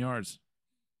was 7 yards.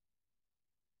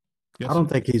 I don't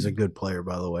think he's a good player,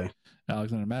 by the way.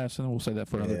 Alexander Madison, we'll say that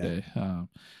for another day.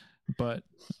 But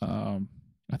I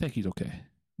think he's okay.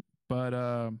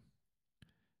 But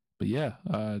yeah,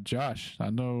 Josh, I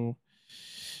know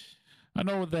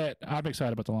that I'm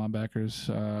excited about the linebackers.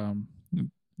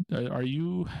 Are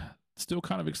you still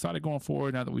kind of excited going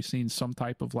forward now that we've seen some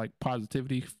type of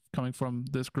positivity coming from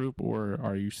this group, or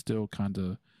are you still kind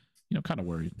of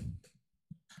worried?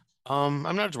 I'm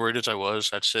not as worried as I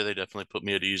was. I'd say they definitely put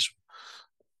me at ease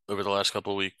over the last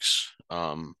couple of weeks.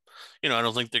 I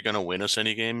don't think they're going to win us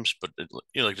any games, but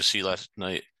like to see last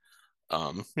night,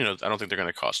 I don't think they're going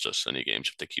to cost us any games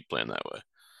if they keep playing that way.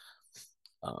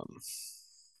 I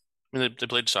mean, they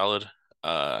played solid.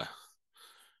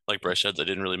 Like Bryce said, they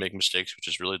didn't really make mistakes, which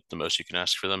is really the most you can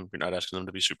ask for them. You're not asking them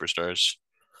to be superstars.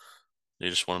 You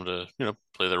just want them to,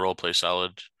 play their role, play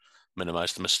solid,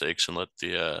 minimize the mistakes, and let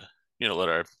let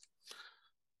our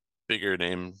bigger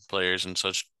name players and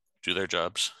such do their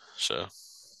jobs. So,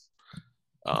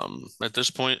 at this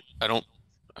point, I don't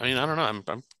know.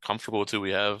 I'm comfortable with who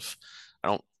we have. I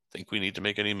don't think we need to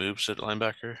make any moves at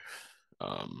linebacker.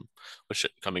 Which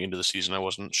coming into the season I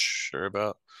wasn't sure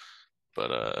about,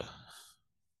 but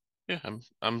yeah,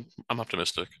 I'm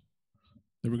optimistic.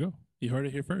 There we go. You heard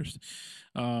it here first.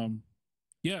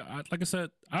 Yeah, like I said,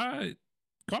 I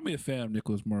call me a fan of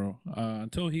Nicholas Morrow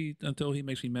until he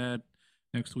makes me mad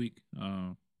next week.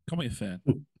 Call me a fan.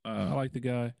 I like the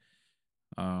guy.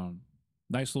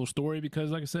 Nice little story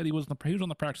because, like I said, he was on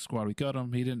the practice squad. We cut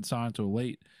him. He didn't sign until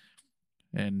late,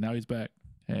 and now he's back.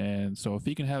 And so, if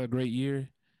he can have a great year,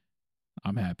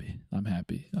 I'm happy. I'm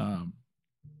happy.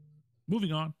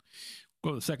 Moving on,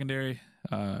 go to the secondary.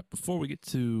 Before we get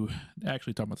to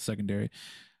actually talk about the secondary,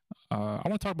 I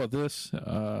want to talk about this.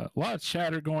 A lot of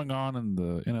chatter going on in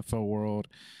the NFL world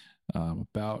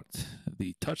about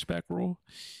the touchback rule.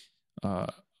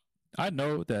 I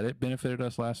know that it benefited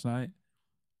us last night,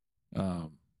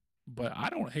 but I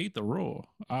don't hate the rule.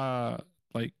 I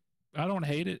don't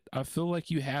hate it. I feel like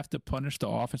you have to punish the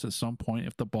offense at some point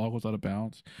if the ball goes out of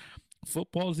bounds.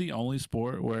 Football is the only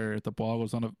sport where if the ball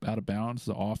goes out of bounds,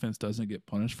 the offense doesn't get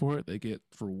punished for it; they get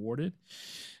rewarded.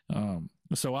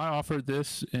 So I offered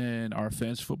this in our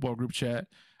fantasy football group chat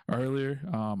earlier,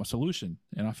 a solution,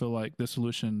 and I feel like this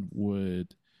solution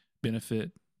would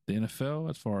benefit the NFL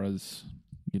as far as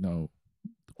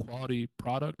quality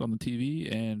product on the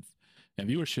TV and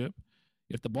viewership.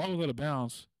 If the ball goes out of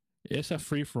bounds, it's a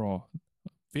free for all.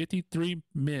 53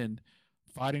 men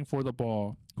fighting for the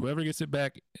ball. Whoever gets it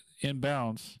back in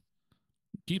bounds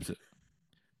keeps it.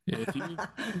 If you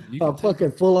a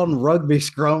fucking full on rugby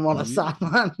scrum on a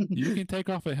sideline. You can take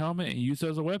off a helmet and use it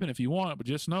as a weapon if you want, but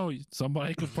just know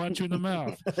somebody can punch you in the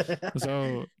mouth.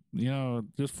 So,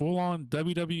 just full on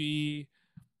WWE,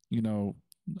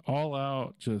 all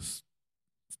out, just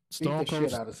Stone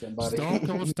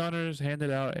Cold stunners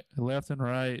handed out left and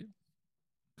right.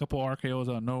 Couple RKO's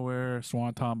out of nowhere,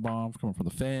 swanton bombs coming from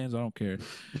the fans. I don't care.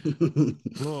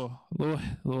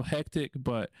 little hectic,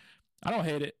 but I don't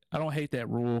hate it. I don't hate that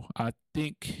rule. I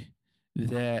think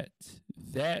that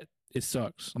it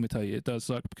sucks. Let me tell you, it does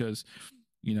suck because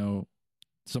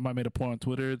somebody made a point on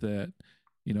Twitter that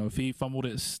if he fumbled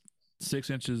it 6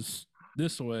 inches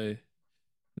this way,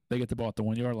 they get the ball at the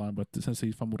 1 yard line. But since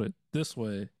he fumbled it this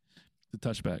way, the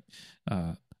touchback.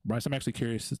 Bryce, I'm actually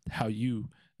curious how you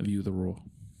view the rule.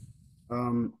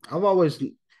 I've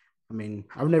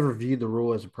never viewed the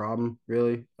rule as a problem,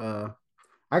 really.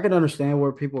 I can understand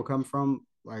where people come from,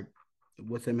 like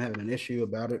with them having an issue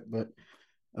about it, but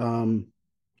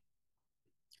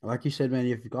like you said, man,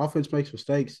 if the offense makes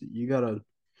mistakes,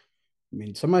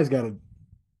 somebody's gotta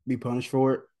be punished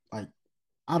for it. Like,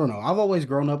 I don't know. I've always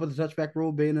grown up with the touchback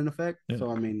rule being in effect. Yeah.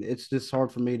 So it's just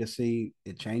hard for me to see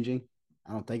it changing.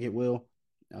 I don't think it will.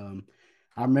 I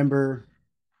remember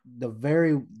the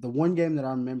one game that I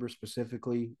remember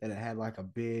specifically that it had like a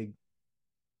big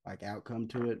outcome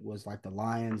to it was like the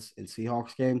Lions and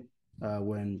Seahawks game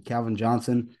when Calvin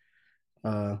Johnson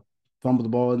fumbled the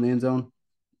ball in the end zone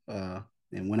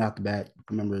and went out the back. I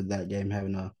remember that game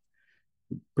having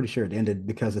pretty sure it ended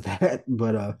because of that.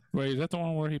 But wait, is that the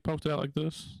one where he poked out like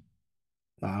this?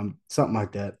 Something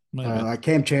like that. Like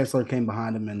Cam Chancellor came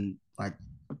behind him and like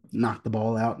knocked the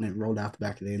ball out and it rolled out the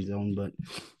back of the end zone. But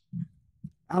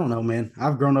I don't know, man.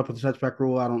 I've grown up with the touchback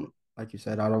rule. I don't, like you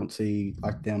said, I don't see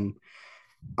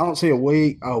a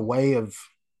way of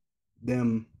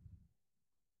them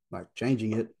like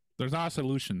changing it. There's not a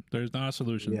solution.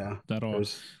 Yeah, at all.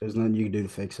 There's nothing you can do to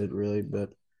fix it, really. But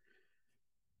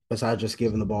besides just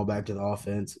giving the ball back to the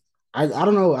offense, I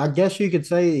don't know. I guess you could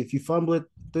say if you fumble it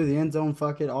through the end zone,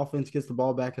 fuck it. Offense gets the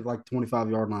ball back at like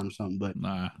 25-yard line or something. But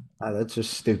that's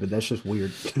just stupid. That's just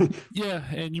weird. Yeah,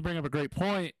 and you bring up a great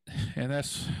point, and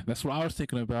that's what I was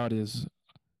thinking about. Is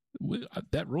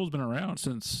that rule's been around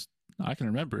since I can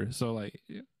remember. So like,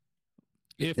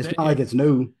 it's not like it's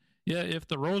new. Yeah, if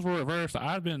the roles were reversed,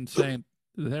 I've been saying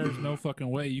there's no fucking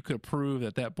way you could prove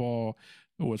that ball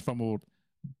was fumbled.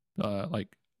 Like,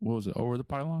 what was it, over the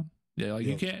pylon? Yeah,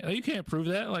 you can't prove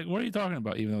that. Like, what are you talking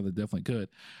about? Even though they definitely could,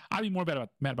 I'd be more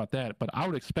mad about that. But I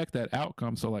would expect that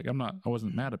outcome. So like, I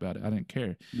wasn't mad about it. I didn't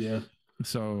care. Yeah.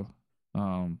 So,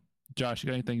 Josh, you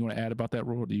got anything you want to add about that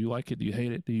rule? Do you like it? Do you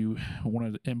hate it? Do you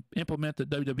want to implement the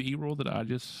WWE rule that I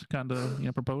just kind of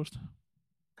proposed?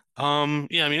 Yeah,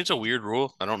 it's a weird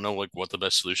rule. I don't know like what the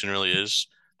best solution really is.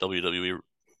 WWE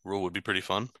rule would be pretty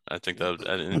fun. I think that would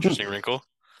add an interesting wrinkle.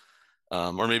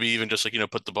 Or maybe even just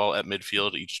like, put the ball at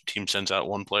midfield. Each team sends out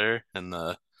one player and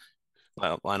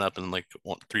line up and like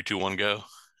 3, 2, 1, go,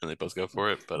 and they both go for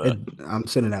it. But And I'm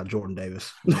sending out Jordan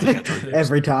Davis yeah, Jordan Davis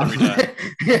every time.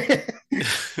 every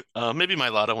time. Maybe my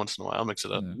Lotta once in a while. I'll mix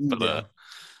it up. Yeah. But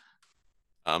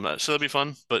Yeah. so that'd be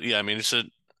fun. But yeah, I mean,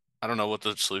 I don't know what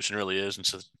the solution really is, and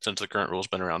since the current rule's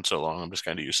been around so long, I'm just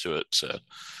kind of used to it. So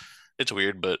it's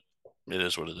weird, but it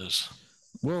is what it is.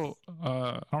 Well,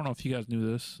 I don't know if you guys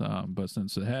knew this, but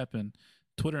since it happened,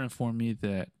 Twitter informed me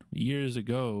that years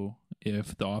ago,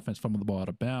 if the offense fumbled the ball out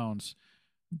of bounds,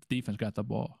 the defense got the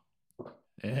ball.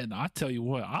 And I tell you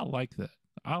what, I like that.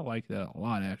 I like that a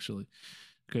lot, actually,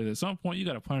 because at some point you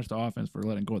got to punish the offense for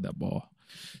letting go of that ball.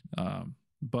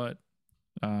 But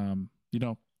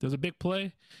there's a big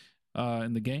play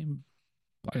in the game,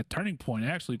 like a turning point,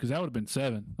 actually, because that would have been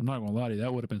 7. I'm not going to lie to you,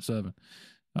 that would have been 7.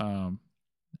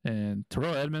 And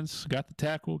Terrell Edmunds got the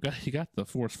tackle. He got the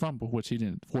forced fumble, which he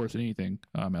didn't force anything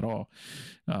at all.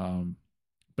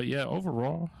 But yeah,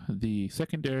 overall, the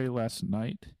secondary last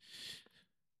night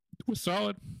was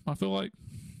solid. I feel like,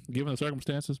 given the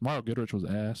circumstances, Mario Goodrich was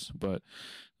ass, but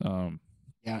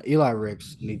yeah, Eli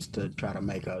Ricks needs to try to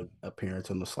make an appearance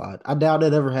on the slide. I doubt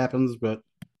it ever happens, but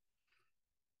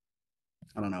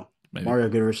I don't know. maybe. Mario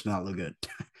Goodrich does not look good.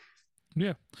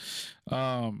 Yeah.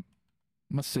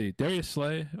 Let's see. Darius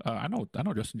Slay. I know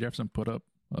Justin Jefferson put up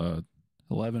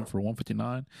 11 for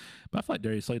 159, but I feel like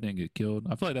Darius Slay didn't get killed.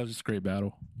 I feel like that was just a great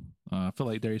battle. I feel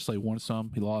like Darius Slay won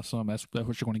some, he lost some. That's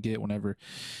what you're going to get whenever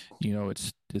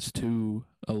it's 2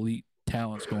 elite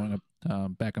talents going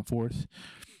up back and forth.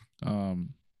 And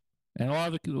a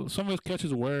lot of some of his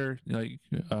catches were like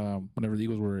whenever the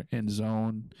Eagles were in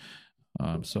zone.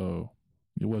 So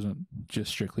it wasn't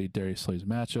just strictly Darius Slay's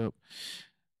matchup.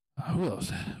 Who else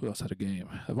had a game?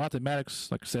 Avonte Maddox,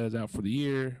 like I said, is out for the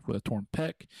year with a torn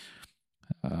pec.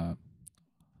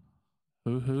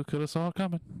 Who could have saw it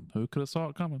coming? Who could have saw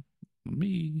it coming?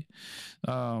 Me.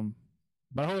 But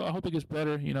I hope it gets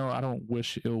better. I don't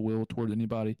wish ill will toward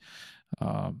anybody.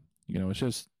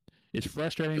 It's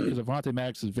frustrating because Avonte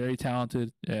Maddox is very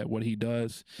talented at what he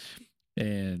does,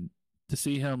 and to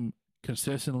see him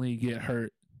consistently get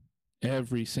hurt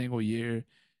every single year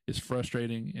is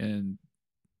frustrating. And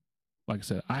like I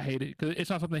said, I hate it because it's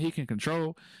not something he can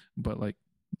control, but like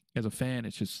as a fan,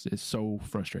 it's so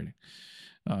frustrating.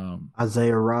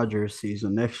 Isaiah Rodgers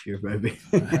season next year, baby.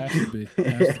 Has to be.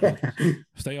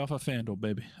 Stay off of FanDuel,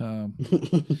 baby.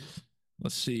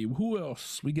 Let's see. Who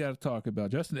else we got to talk about?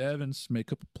 Justin Evans made a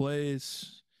couple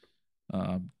plays.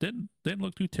 Didn't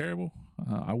look too terrible.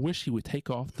 I wish he would take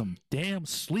off them damn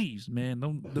sleeves, man.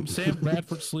 Them Sam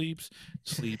Bradford sleeves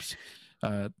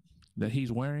that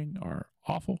he's wearing are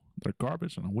awful. They're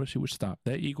garbage, and I wish he would stop.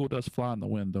 That eagle does fly in the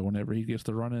wind, though, whenever he gets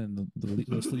to running and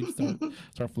the sleeves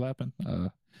start flapping.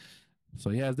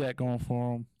 So he has that going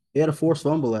for him. He had a forced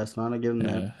fumble last night. I give him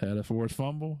that. Had a forced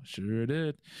fumble. Sure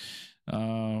did.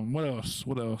 What else?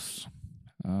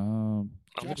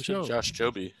 Josh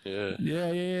Joby. Yeah.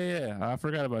 Yeah. I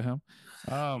forgot about him.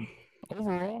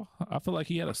 Overall, I feel like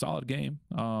he had a solid game.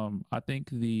 I think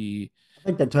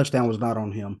that touchdown was not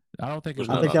on him. I don't think it was.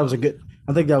 I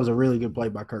think that was a really good play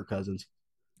by Kirk Cousins.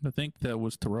 I think that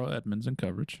was Terrell Edmunds in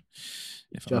coverage.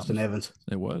 Justin Evans.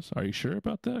 It was. Are you sure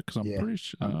about that? Because I'm pretty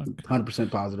sure.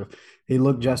 100% positive. He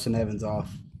looked Justin Evans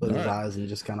off with his eyes and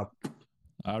just kind of.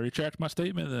 I retract my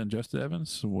statement. Then Justin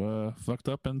Evans fucked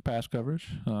up in pass coverage.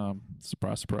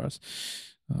 Surprise.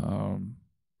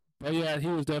 But yeah, he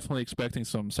was definitely expecting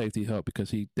some safety help because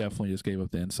he definitely just gave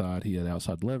up the inside. He had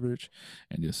outside leverage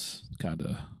and just kind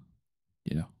of,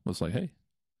 was like, hey,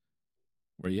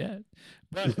 where you at?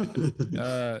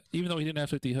 But even though he didn't have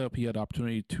safety help, he had the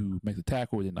opportunity to make the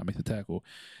tackle. He did not make the tackle.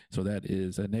 So that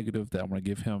is a negative that I'm going to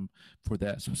give him for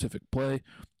that specific play.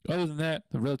 Other than that,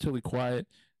 they're relatively quiet.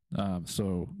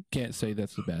 So can't say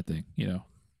that's a bad thing,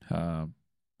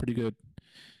 pretty good.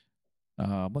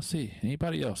 Let's see.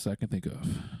 Anybody else I can think of?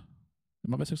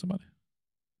 Am I missing somebody?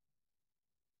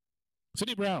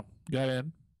 Sidney Brown got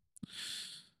in.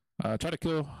 Tried to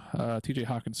kill TJ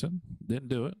Hawkinson. Didn't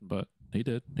do it, but he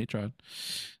did. He tried.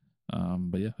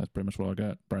 But yeah, that's pretty much what I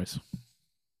got. Bryce.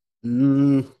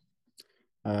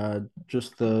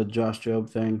 Just the Josh Jobe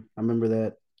thing. I remember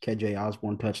that KJ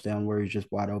Osborne touchdown where he's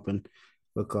just wide open.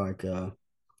 Looked like a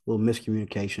little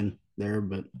miscommunication there,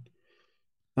 but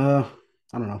I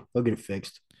don't know. They'll get it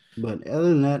fixed. But other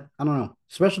than that, I don't know.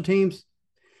 Special teams.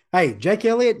 Hey, Jake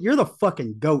Elliott, you're the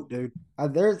fucking GOAT, dude.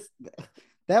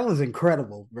 That was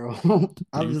incredible, bro.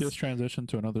 Did you just transition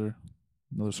to another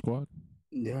squad?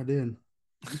 Yeah, I did.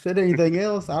 You said anything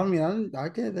else? I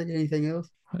can't think of anything else.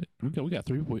 Hey, we got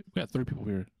 3 people. We got 3 people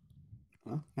here.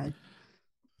 Hey,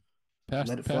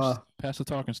 Let it fly. Pass the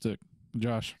talking stick,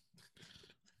 Josh.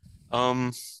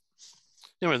 Yeah,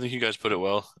 I think you guys put it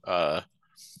well.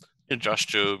 Josh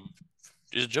Job,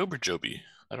 is it Job or Joby?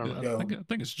 I don't know. I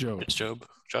think it's Job. It's Job.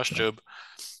 Josh Job.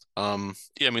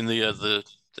 Yeah, I mean the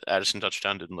Addison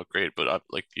touchdown didn't look great, but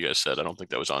like you guys said, I don't think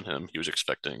that was on him. He was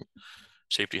expecting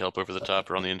safety help over the top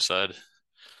or on the inside.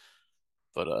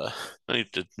 But he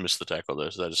did miss the tackle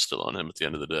there, so that is still on him at the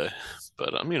end of the day.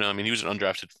 But I mean, he was an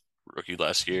undrafted rookie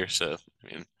last year, so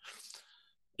I mean,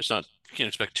 it's not you can't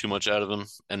expect too much out of him,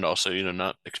 and also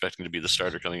not expecting to be the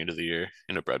starter coming into the year.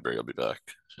 Bradbury will be back,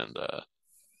 and I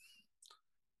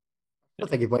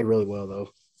think he played really well though,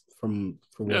 for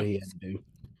what yeah, he had to do.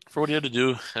 for what he had to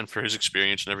do, and for his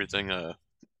experience and everything.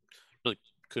 Really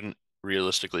couldn't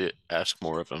realistically ask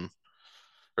more of him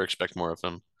or expect more of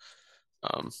him.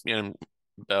 Yeah, and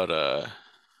about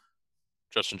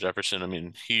Justin Jefferson, I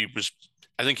mean,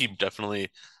 I think he definitely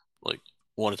like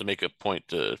wanted to make a point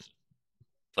to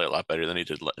play a lot better than he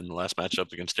did in the last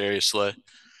matchup against Darius Slay.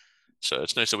 So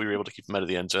it's nice that we were able to keep him out of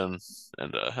the end zone,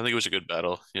 and I think it was a good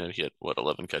battle. He had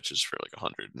 11 catches for like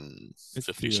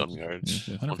 150 some yards,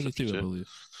 yeah, 152, I believe.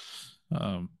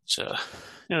 So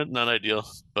not ideal,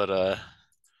 but I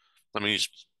mean he's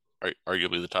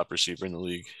arguably the top receiver in the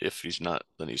league. If he's not,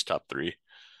 then he's top 3.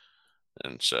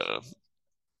 And so,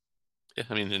 yeah,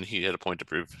 I mean, and he had a point to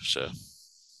prove. So,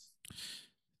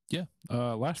 yeah.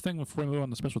 Last thing before we move on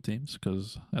to special teams,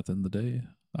 because at the end of the day,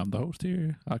 I'm the host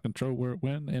here. I control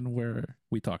when and where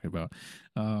we talk about.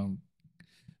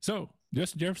 So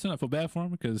Justin Jefferson, I feel bad for him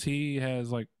because he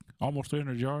has like almost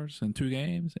 300 yards in 2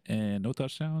 games and no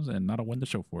touchdowns and not a win to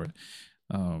show for it.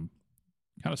 Kind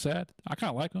of sad. I kind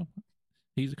of like him.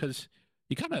 Because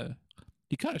he kind of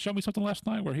showed me something last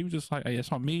night where he was just like, "Hey,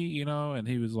 it's on me," and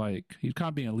he was like, he's kind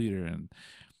of being a leader, and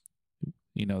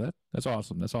that's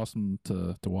awesome. That's awesome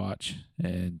to watch,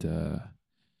 and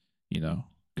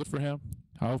good for him.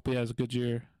 I hope he has a good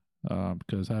year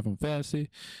because I have him fantasy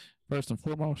first and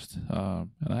foremost, and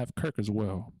I have Kirk as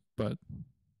well. But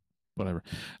whatever.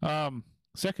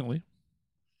 Secondly,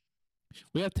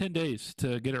 we have 10 days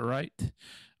to get it right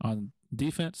on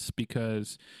defense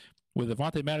because with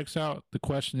Avonte Maddox out, the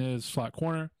question is slot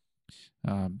corner.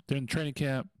 During training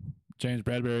camp, James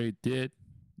Bradbury did,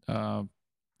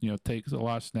 take a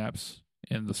lot of snaps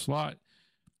in the slot.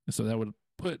 And so that would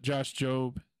put Josh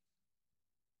Jobe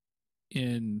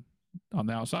on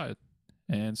the outside.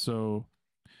 And so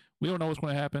we don't know what's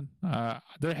going to happen.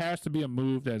 There has to be a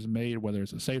move that's made, whether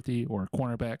it's a safety or a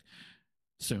cornerback,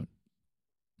 soon.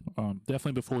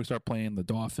 Definitely before we start playing the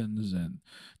Dolphins and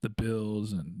the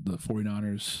Bills and the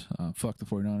 49ers. Fuck the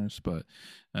 49ers,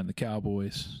 and the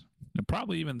Cowboys. And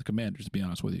probably even the Commanders, to be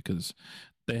honest with you, because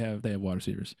they have wide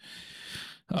receivers.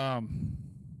 So,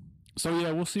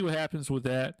 yeah, we'll see what happens with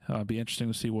that. Be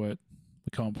interesting to see what we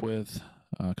come up with.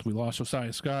 Because we lost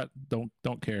Josiah Scott.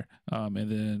 Don't care. And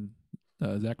then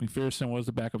Zach McPherson was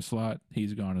the backup slot.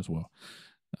 He's gone as well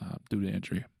due to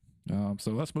injury.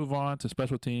 So let's move on to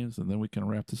special teams, and then we can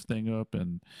wrap this thing up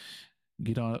and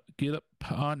get up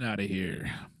on out of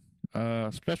here.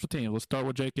 Special teams. Let's start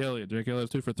with Jake Elliott. Jake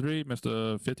Elliott's 2 for 3, missed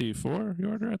a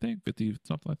 54-yarder, I think, 50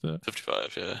 something like that.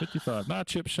 55, yeah. 55. Not a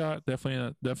chip shot.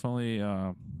 Definitely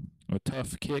a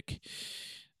tough kick.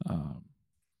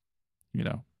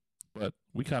 But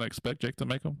we kind of expect Jake to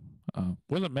make them.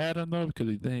 Wasn't mad at him though because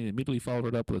he immediately followed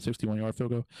it up with a 61-yard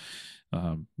field goal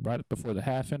right before the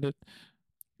half ended.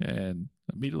 And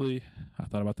immediately, I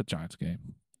thought about the Giants game.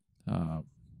 It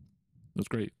was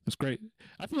great. It's great.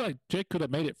 I feel like Jake could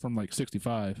have made it from like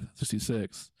 65,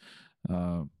 66.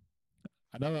 I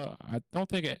don't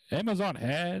think Amazon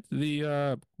had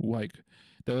the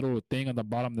little thing on the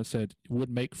bottom that said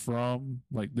would make from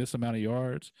like this amount of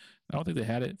yards. I don't think they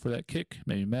had it for that kick.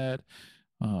 Made me mad.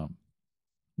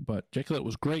 But Jake Elliott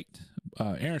was great.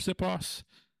 Aaron Sipos,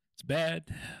 it's bad.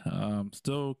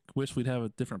 Still wish we'd have a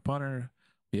different punter.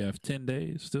 We have 10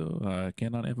 days still. I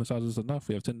cannot emphasize this enough.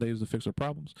 We have 10 days to fix our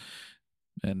problems.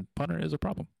 And punter is a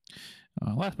problem.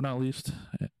 Last but not least,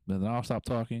 then I'll stop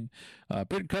talking.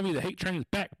 Britton Covey, the hate train is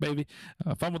back, baby.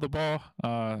 Fumble the ball.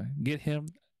 Get him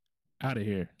out of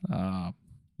here.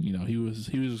 He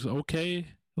was okay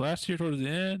last year towards the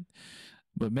end.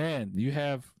 But, man, you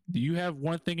have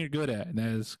one thing you're good at, and that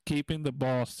is keeping the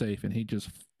ball safe, and he just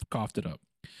coughed it up.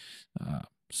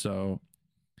 So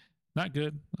not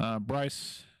good.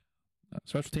 Bryce,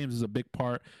 special teams is a big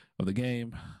part of the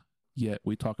game, yet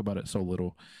we talk about it so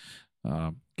little.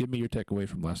 Give me your takeaway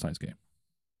from last night's game.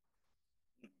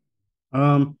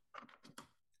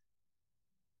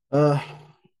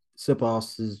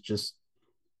 Sipos is just,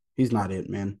 he's not it,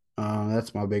 man.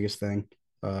 That's my biggest thing.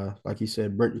 Like you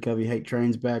said, Britton Covey hate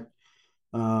train's back.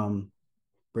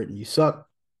 Britain, you suck.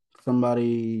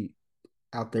 Somebody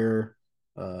out there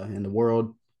in the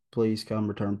world, please come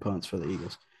return punts for the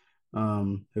Eagles.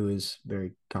 Who is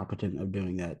very competent of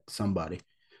doing that. Somebody.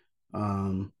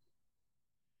 Um,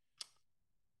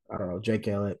 I don't know, Jake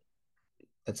Elliott.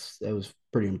 That was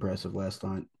pretty impressive last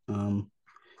night.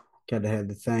 Kind of had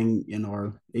the thing in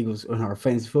our Eagles in our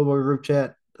fantasy football group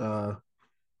chat. Not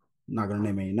going to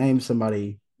name any names.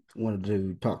 Somebody wanted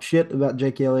to talk shit about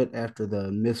Jake Elliott after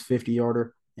the missed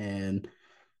 50-yarder and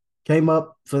came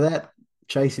up for that.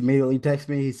 Chase immediately texted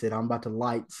me. He said, "I'm about to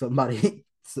light somebody,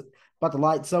 about to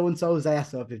light so and so's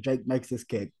ass up if Jake makes this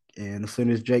kick." And as soon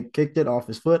as Jake kicked it off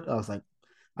his foot, I was like,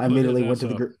 I Lit his immediately went ass to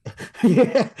the up. group.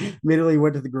 Yeah, immediately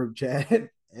went to the group chat,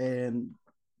 and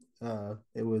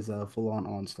it was a full on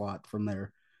onslaught from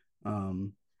there.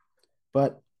 Um,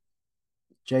 but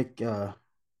Jake,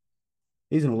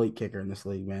 he's an elite kicker in this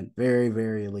league, man. Very,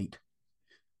 very elite.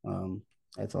 Um,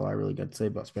 that's all I really got to say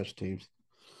about special teams.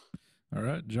 All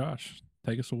right, Josh,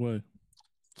 take us away.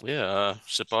 Yeah,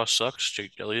 Sit Boss sucks.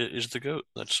 Jake Elliott is the GOAT.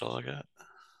 That's all I got.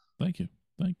 Thank you.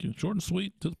 Thank you. Short and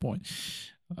sweet, to the point.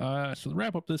 So to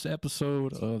wrap up this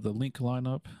episode of the Link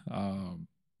lineup,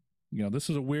 this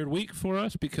is a weird week for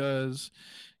us because,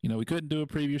 we couldn't do a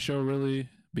preview show really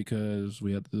because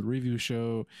we had the review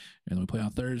show and we play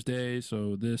on Thursday.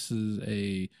 So this is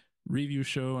a review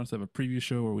show instead of a preview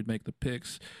show where we'd make the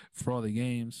picks for all the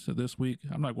games. So this week,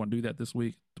 I'm not going to do that this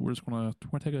week. We're just going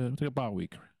to take a bye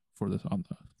week for this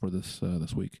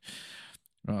week.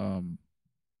 So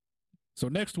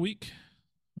next week,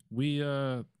 we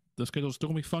the schedule's still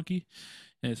gonna be funky,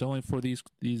 and it's only for these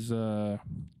 2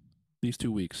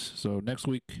 weeks. So next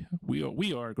week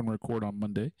we are gonna record on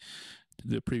Monday to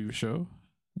do a preview show,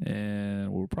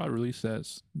 and we'll probably release that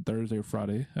Thursday or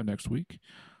Friday of next week.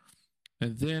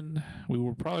 And then we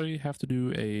will probably have to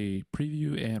do a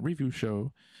preview and review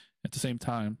show at the same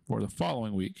time for the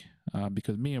following week,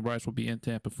 because me and Bryce will be in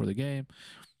Tampa for the game,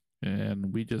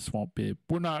 and we just won't be.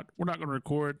 We're not going to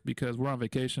record because we're on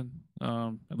vacation.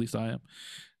 At least I am,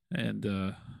 and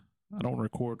I don't want to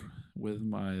record with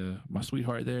my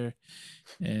sweetheart there,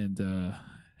 and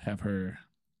have her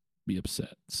be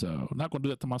upset. So I'm not going to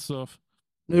do that to myself.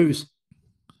 News.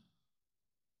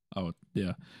 Oh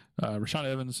yeah, Rashaan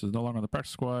Evans is no longer on the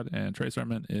practice squad, and Trey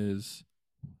Sermon is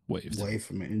waived. Waived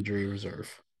from injury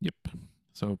reserve. Yep.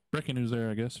 So breaking news there,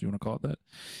 I guess if you want to call it that.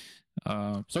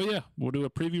 So yeah, we'll do a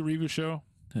preview review show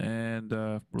and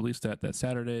release that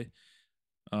Saturday.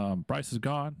 Bryce is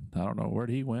gone. I don't know where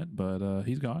he went, but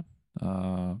he's gone.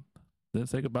 Didn't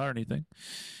say goodbye or anything.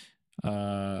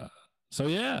 So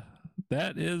yeah,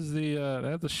 that is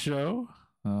the show.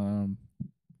 What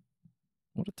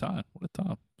a time! What a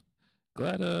time!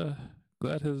 Glad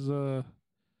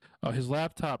his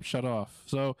laptop shut off.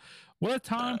 So what a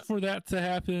time for that to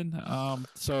happen.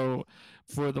 So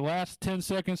for the last 10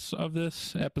 seconds of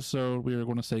this episode, we are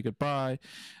going to say goodbye.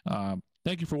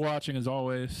 Thank you for watching as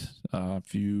always.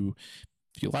 If you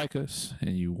like us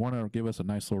and you want to give us a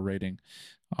nice little rating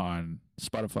on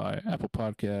Spotify, Apple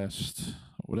Podcast,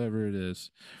 whatever it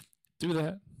is, do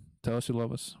that. Tell us you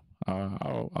love us.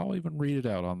 I'll even read it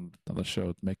out on the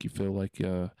show to make you feel like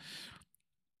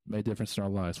made a difference in our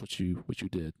lives, which you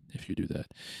did if you do that.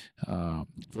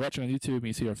 If you're watching on YouTube and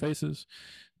you see our faces,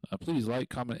 please like,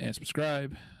 comment, and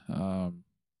subscribe.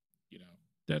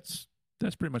 That's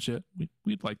pretty much it.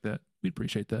 We'd like that. We'd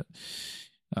appreciate that.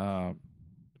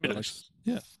 Like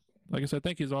I said,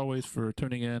 thank you as always for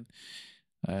tuning in.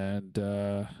 And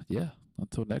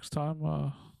until next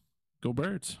time, go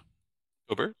Birds.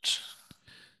 Go Birds.